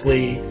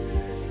specifically,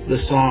 the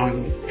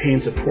song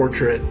paints a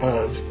portrait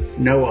of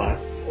Noah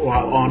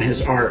while on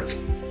his ark,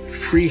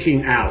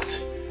 freaking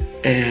out,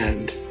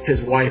 and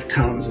his wife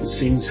comes and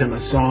sings him a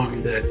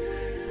song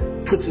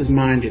that puts his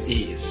mind at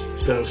ease.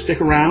 So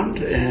stick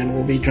around, and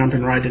we'll be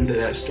jumping right into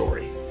that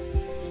story.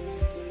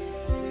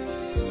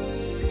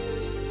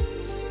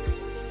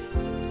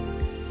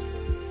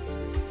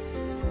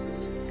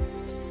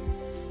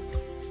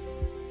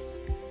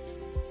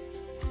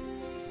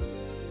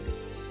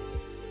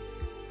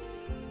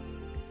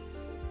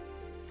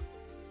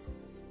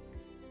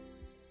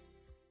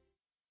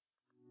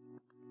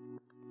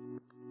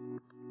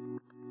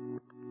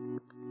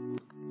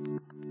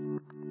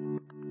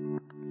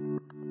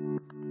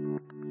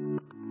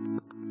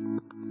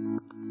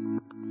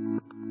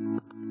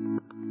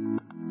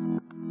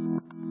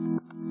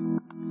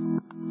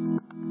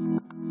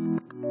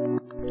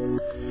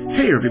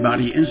 Hey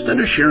everybody, instead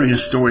of sharing a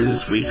story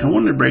this week, I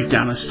wanted to break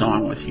down a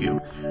song with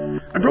you.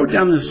 I broke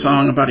down this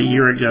song about a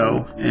year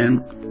ago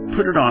and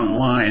put it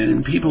online,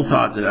 and people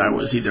thought that I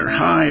was either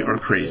high or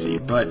crazy,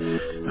 but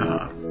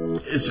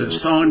it's a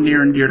song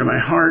near and dear to my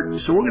heart,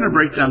 so we're going to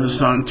break down the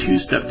song Two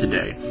Step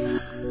today.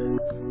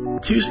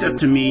 Two Step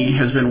to me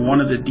has been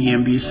one of the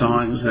DMV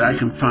songs that I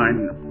can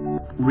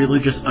find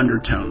religious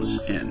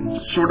undertones in.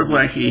 Sort of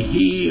like a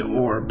he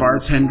or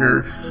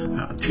bartender,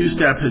 Two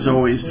Step has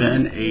always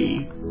been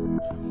a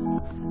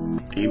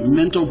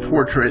mental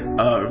portrait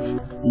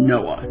of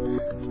Noah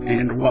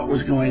and what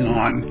was going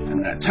on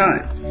in that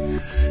time.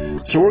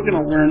 So we're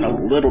going to learn a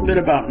little bit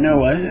about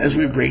Noah as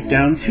we break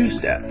down Two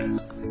Step.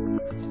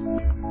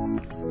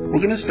 We're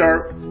going to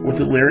start with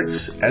the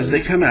lyrics as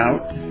they come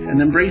out and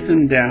then break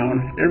them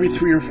down every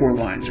 3 or 4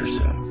 lines or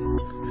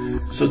so.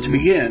 So to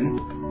begin,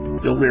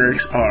 the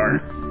lyrics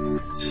are,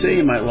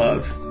 "Say, my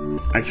love,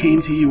 I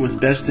came to you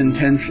with best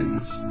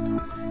intentions.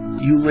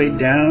 You laid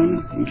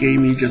down and gave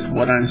me just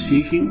what I'm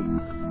seeking.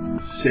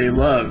 Say,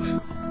 love,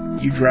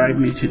 you drive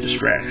me to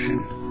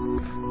distraction."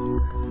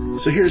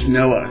 So here's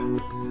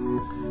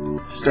Noah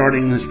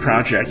starting this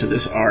project of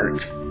this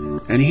ark,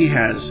 and he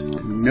has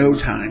no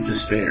time to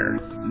spare.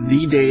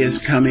 The day is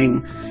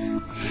coming.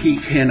 He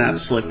cannot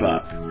slip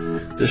up.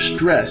 The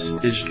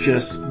stress is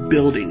just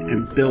building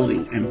and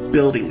building and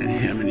building in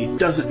him, and he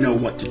doesn't know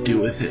what to do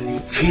with it. He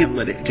can't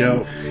let it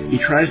go. He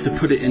tries to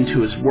put it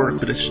into his work,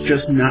 but it's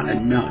just not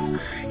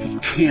enough. He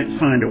can't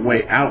find a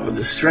way out of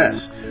the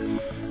stress.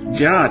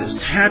 God is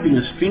tapping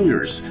his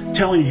fingers,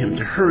 telling him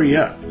to hurry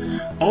up.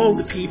 All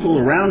the people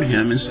around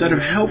him, instead of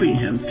helping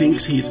him,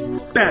 thinks he's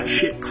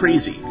batshit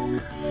crazy.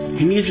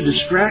 He needs a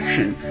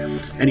distraction,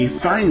 and he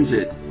finds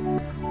it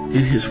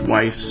in his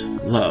wife's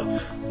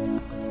love.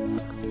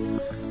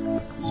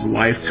 His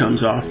wife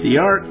comes off the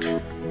ark,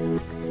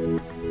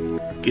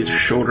 gets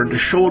shoulder to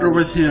shoulder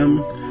with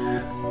him,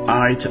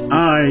 eye to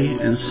eye,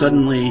 and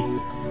suddenly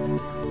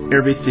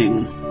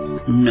everything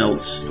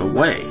melts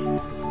away.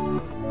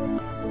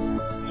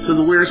 So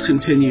the lyrics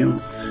continue.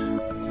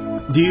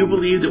 "Do you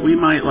believe that we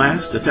might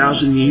last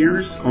 1,000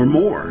 years or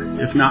more?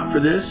 If not for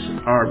this,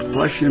 our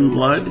flesh and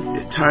blood,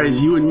 it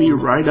ties you and me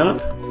right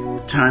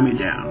up. Tie me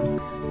down."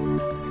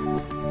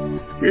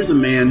 Here's a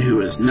man who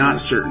is not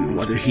certain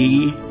whether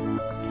he,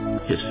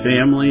 his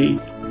family,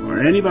 or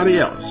anybody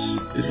else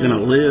is going to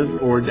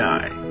live or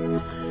die.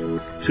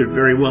 Could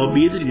very well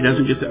be that he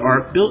doesn't get the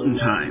ark built in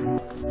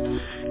time.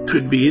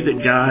 Could be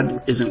that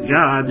God isn't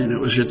God and it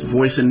was just a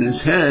voice in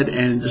his head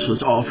and this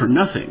was all for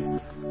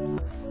nothing.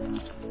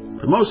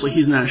 But mostly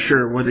he's not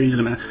sure whether he's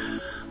going to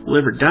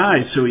live or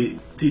die, so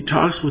he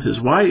talks with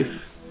his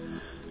wife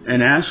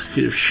and asks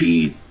if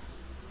she,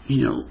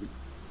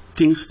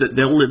 thinks that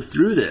they'll live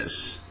through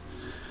this.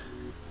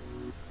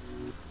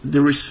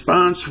 The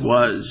response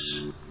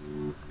was,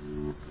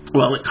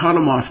 well, it caught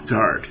him off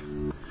guard.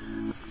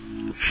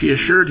 She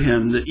assured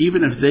him that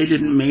even if they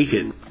didn't make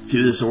it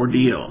through this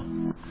ordeal,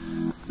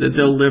 that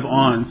they'll live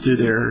on through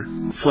their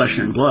flesh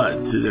and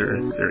blood,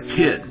 through their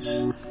kids.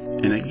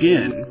 And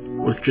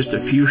again, with just a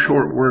few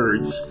short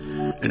words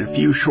and a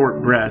few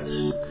short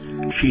breaths,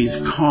 she's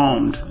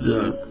calmed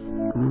the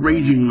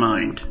raging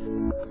mind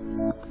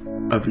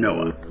of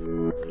Noah.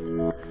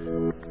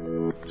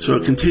 So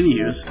it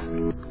continues.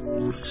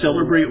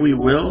 "Celebrate we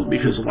will,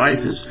 because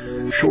life is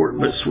short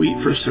but sweet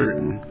for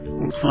certain.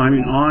 We're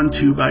climbing on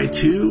 2 by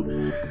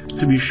 2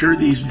 to be sure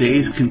these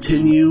days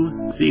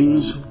continue,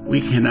 things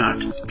we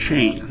cannot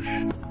change."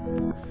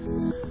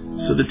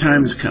 So the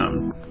time has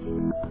come.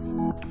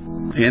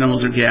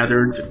 Animals are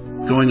gathered,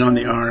 going on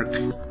the ark.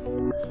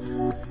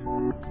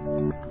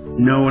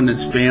 Noah and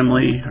his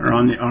family are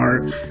on the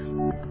ark.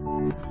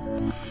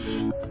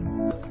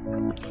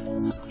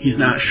 He's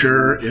not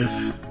sure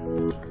if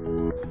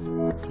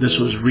this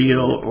was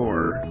real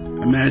or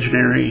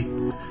imaginary.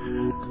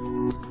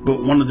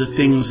 But one of the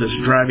things that's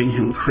driving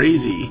him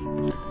crazy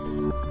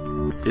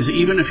is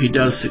even if he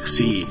does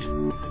succeed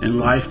and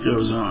life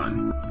goes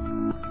on,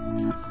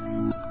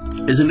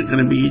 isn't it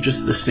going to be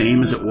just the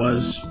same as it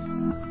was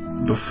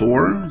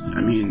before?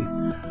 I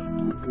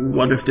mean,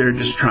 what if they're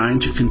just trying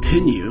to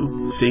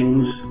continue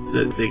things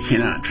that they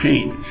cannot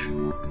change?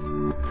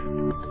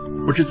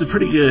 Which is a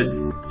pretty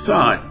good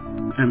thought.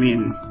 I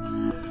mean,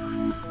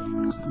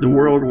 the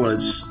world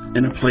was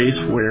in a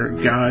place where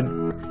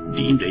God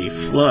deemed a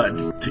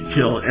flood to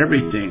kill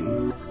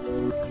everything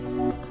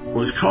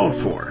was called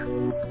for.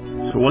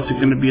 So what's it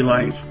going to be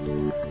like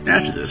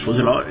after this?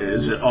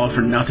 Is it all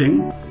for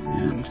nothing?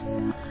 And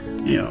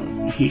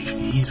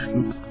he's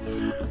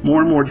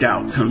more and more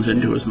doubt comes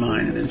into his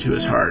mind and into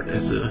his heart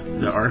as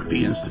the ark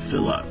begins to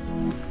fill up.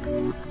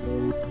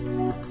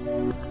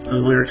 The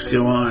lyrics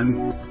go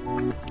on.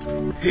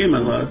 Hey, my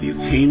love, you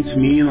came to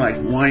me like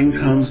wine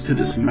comes to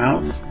this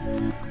mouth.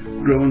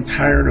 Growing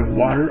tired of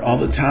water all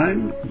the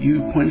time,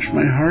 you quench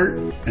my heart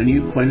and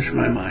you quench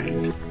my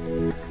mind.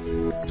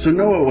 So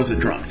Noah was a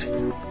drunk.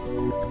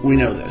 We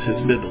know this,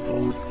 it's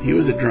biblical. He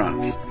was a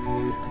drunk.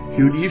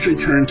 He would usually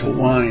turn to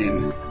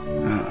wine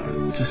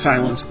to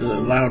silence the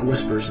loud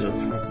whispers of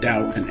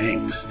doubt and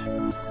angst.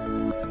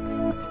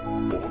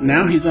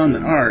 Now he's on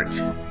the ark,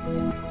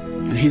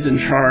 and he's in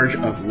charge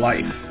of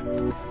life.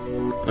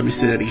 Let me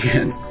say that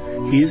again.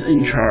 He's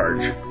in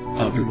charge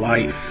of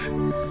life.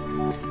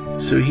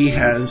 So he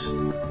has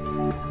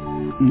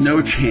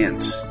no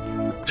chance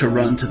to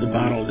run to the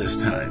bottle this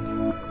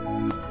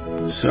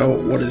time. So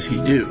what does he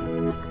do?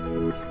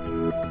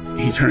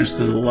 He turns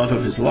to the love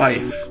of his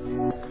life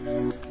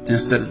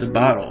instead of the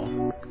bottle,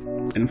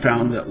 and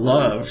found that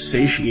love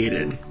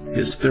satiated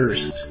his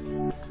thirst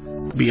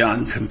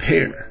beyond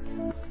compare.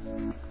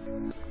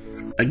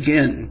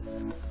 Again,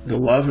 the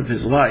love of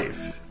his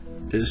life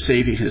is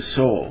saving his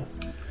soul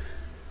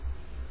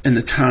in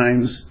the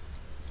times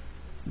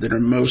that are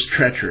most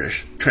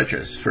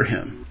treacherous for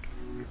him.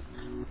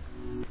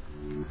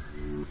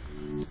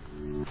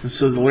 And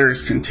so the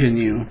lyrics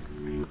continue.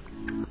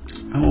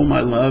 Oh,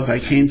 my love, I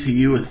came to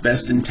you with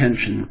best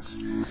intentions.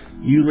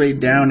 You laid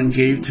down and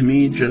gave to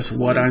me just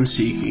what I'm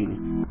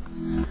seeking.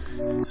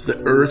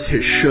 The earth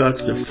has shook,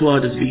 the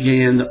flood has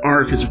began, the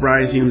ark is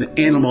rising, the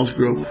animals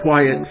grow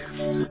quiet.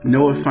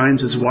 Noah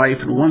finds his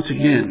wife and once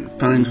again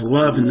finds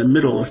love in the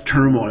middle of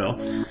turmoil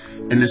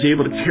and is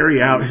able to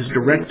carry out his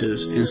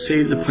directives and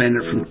save the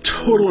planet from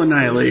total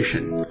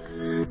annihilation.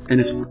 And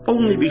it's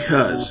only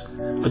because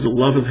of the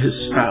love of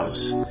his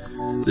spouse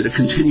that a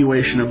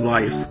continuation of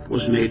life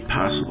was made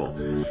possible.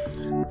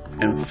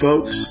 And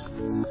folks,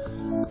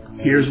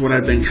 here's what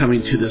I've been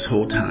coming to this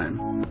whole time.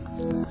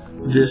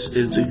 This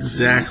is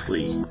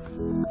exactly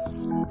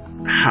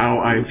how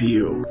I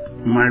view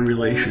my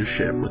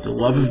relationship with the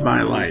love of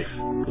my life,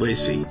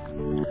 Lacey.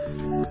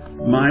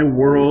 My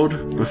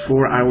world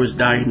before I was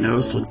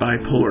diagnosed with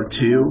bipolar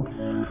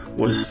 2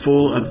 was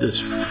full of this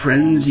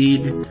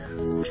frenzied,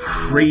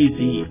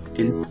 crazy,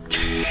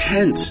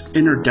 intense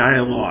inner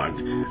dialogue.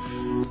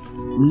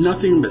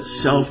 Nothing but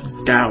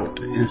self-doubt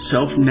and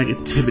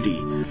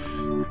self-negativity.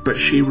 But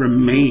she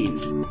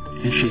remained,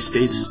 and she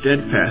stayed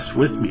steadfast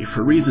with me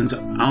for reasons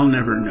I'll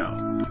never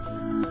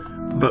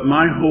know. But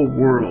my whole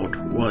world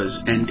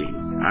was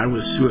ending. I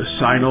was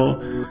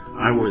suicidal.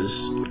 I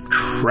was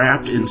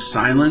trapped in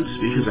silence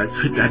because I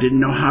didn't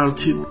know how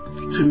to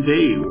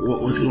convey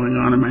what was going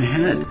on in my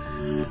head.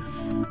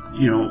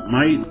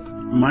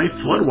 My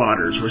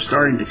floodwaters were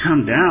starting to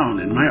come down,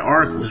 and my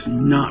ark was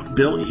not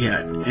built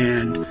yet.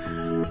 And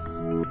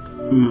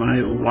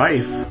my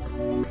wife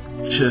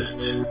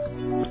just,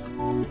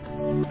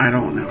 I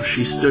don't know,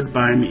 she stood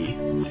by me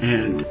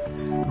and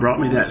brought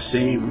me that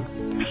same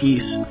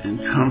peace and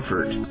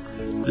comfort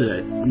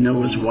that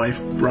Noah's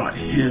wife brought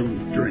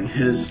him during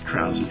his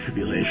trials and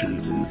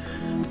tribulations,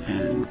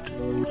 and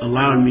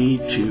allowed me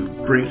to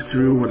break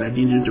through what I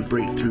needed to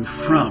break through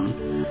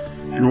from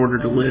in order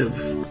to live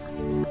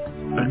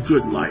a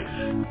good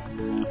life.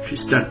 She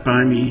stuck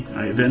by me.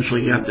 I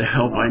eventually got the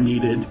help I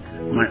needed.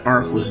 My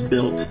ark was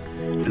built,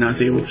 and I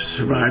was able to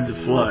survive the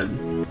flood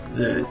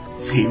that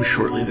came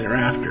shortly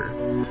thereafter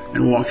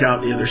and walk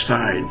out the other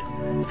side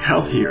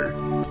healthier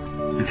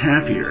and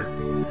happier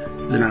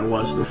than I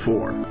was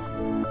before.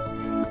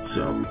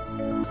 So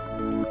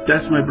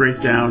that's my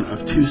breakdown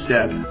of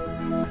Two-Step.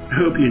 I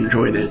hope you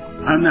enjoyed it.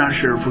 I'm not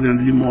sure if we're going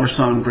to do more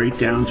song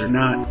breakdowns or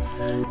not.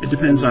 It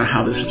depends on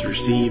how this is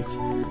received.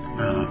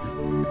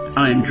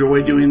 I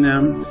enjoy doing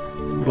them,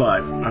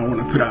 but I want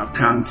to put out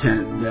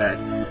content that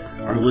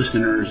our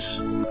listeners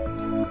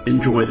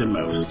enjoy the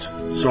most.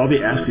 So I'll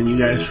be asking you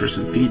guys for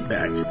some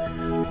feedback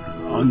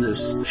on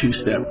this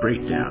Two-Step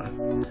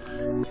breakdown.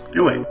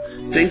 Anyway,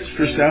 thanks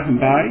for stopping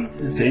by,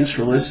 and thanks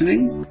for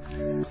listening,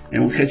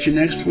 and we'll catch you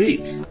next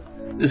week.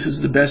 This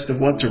is the best of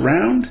what's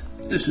around.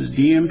 This is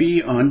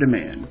DMB On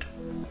Demand.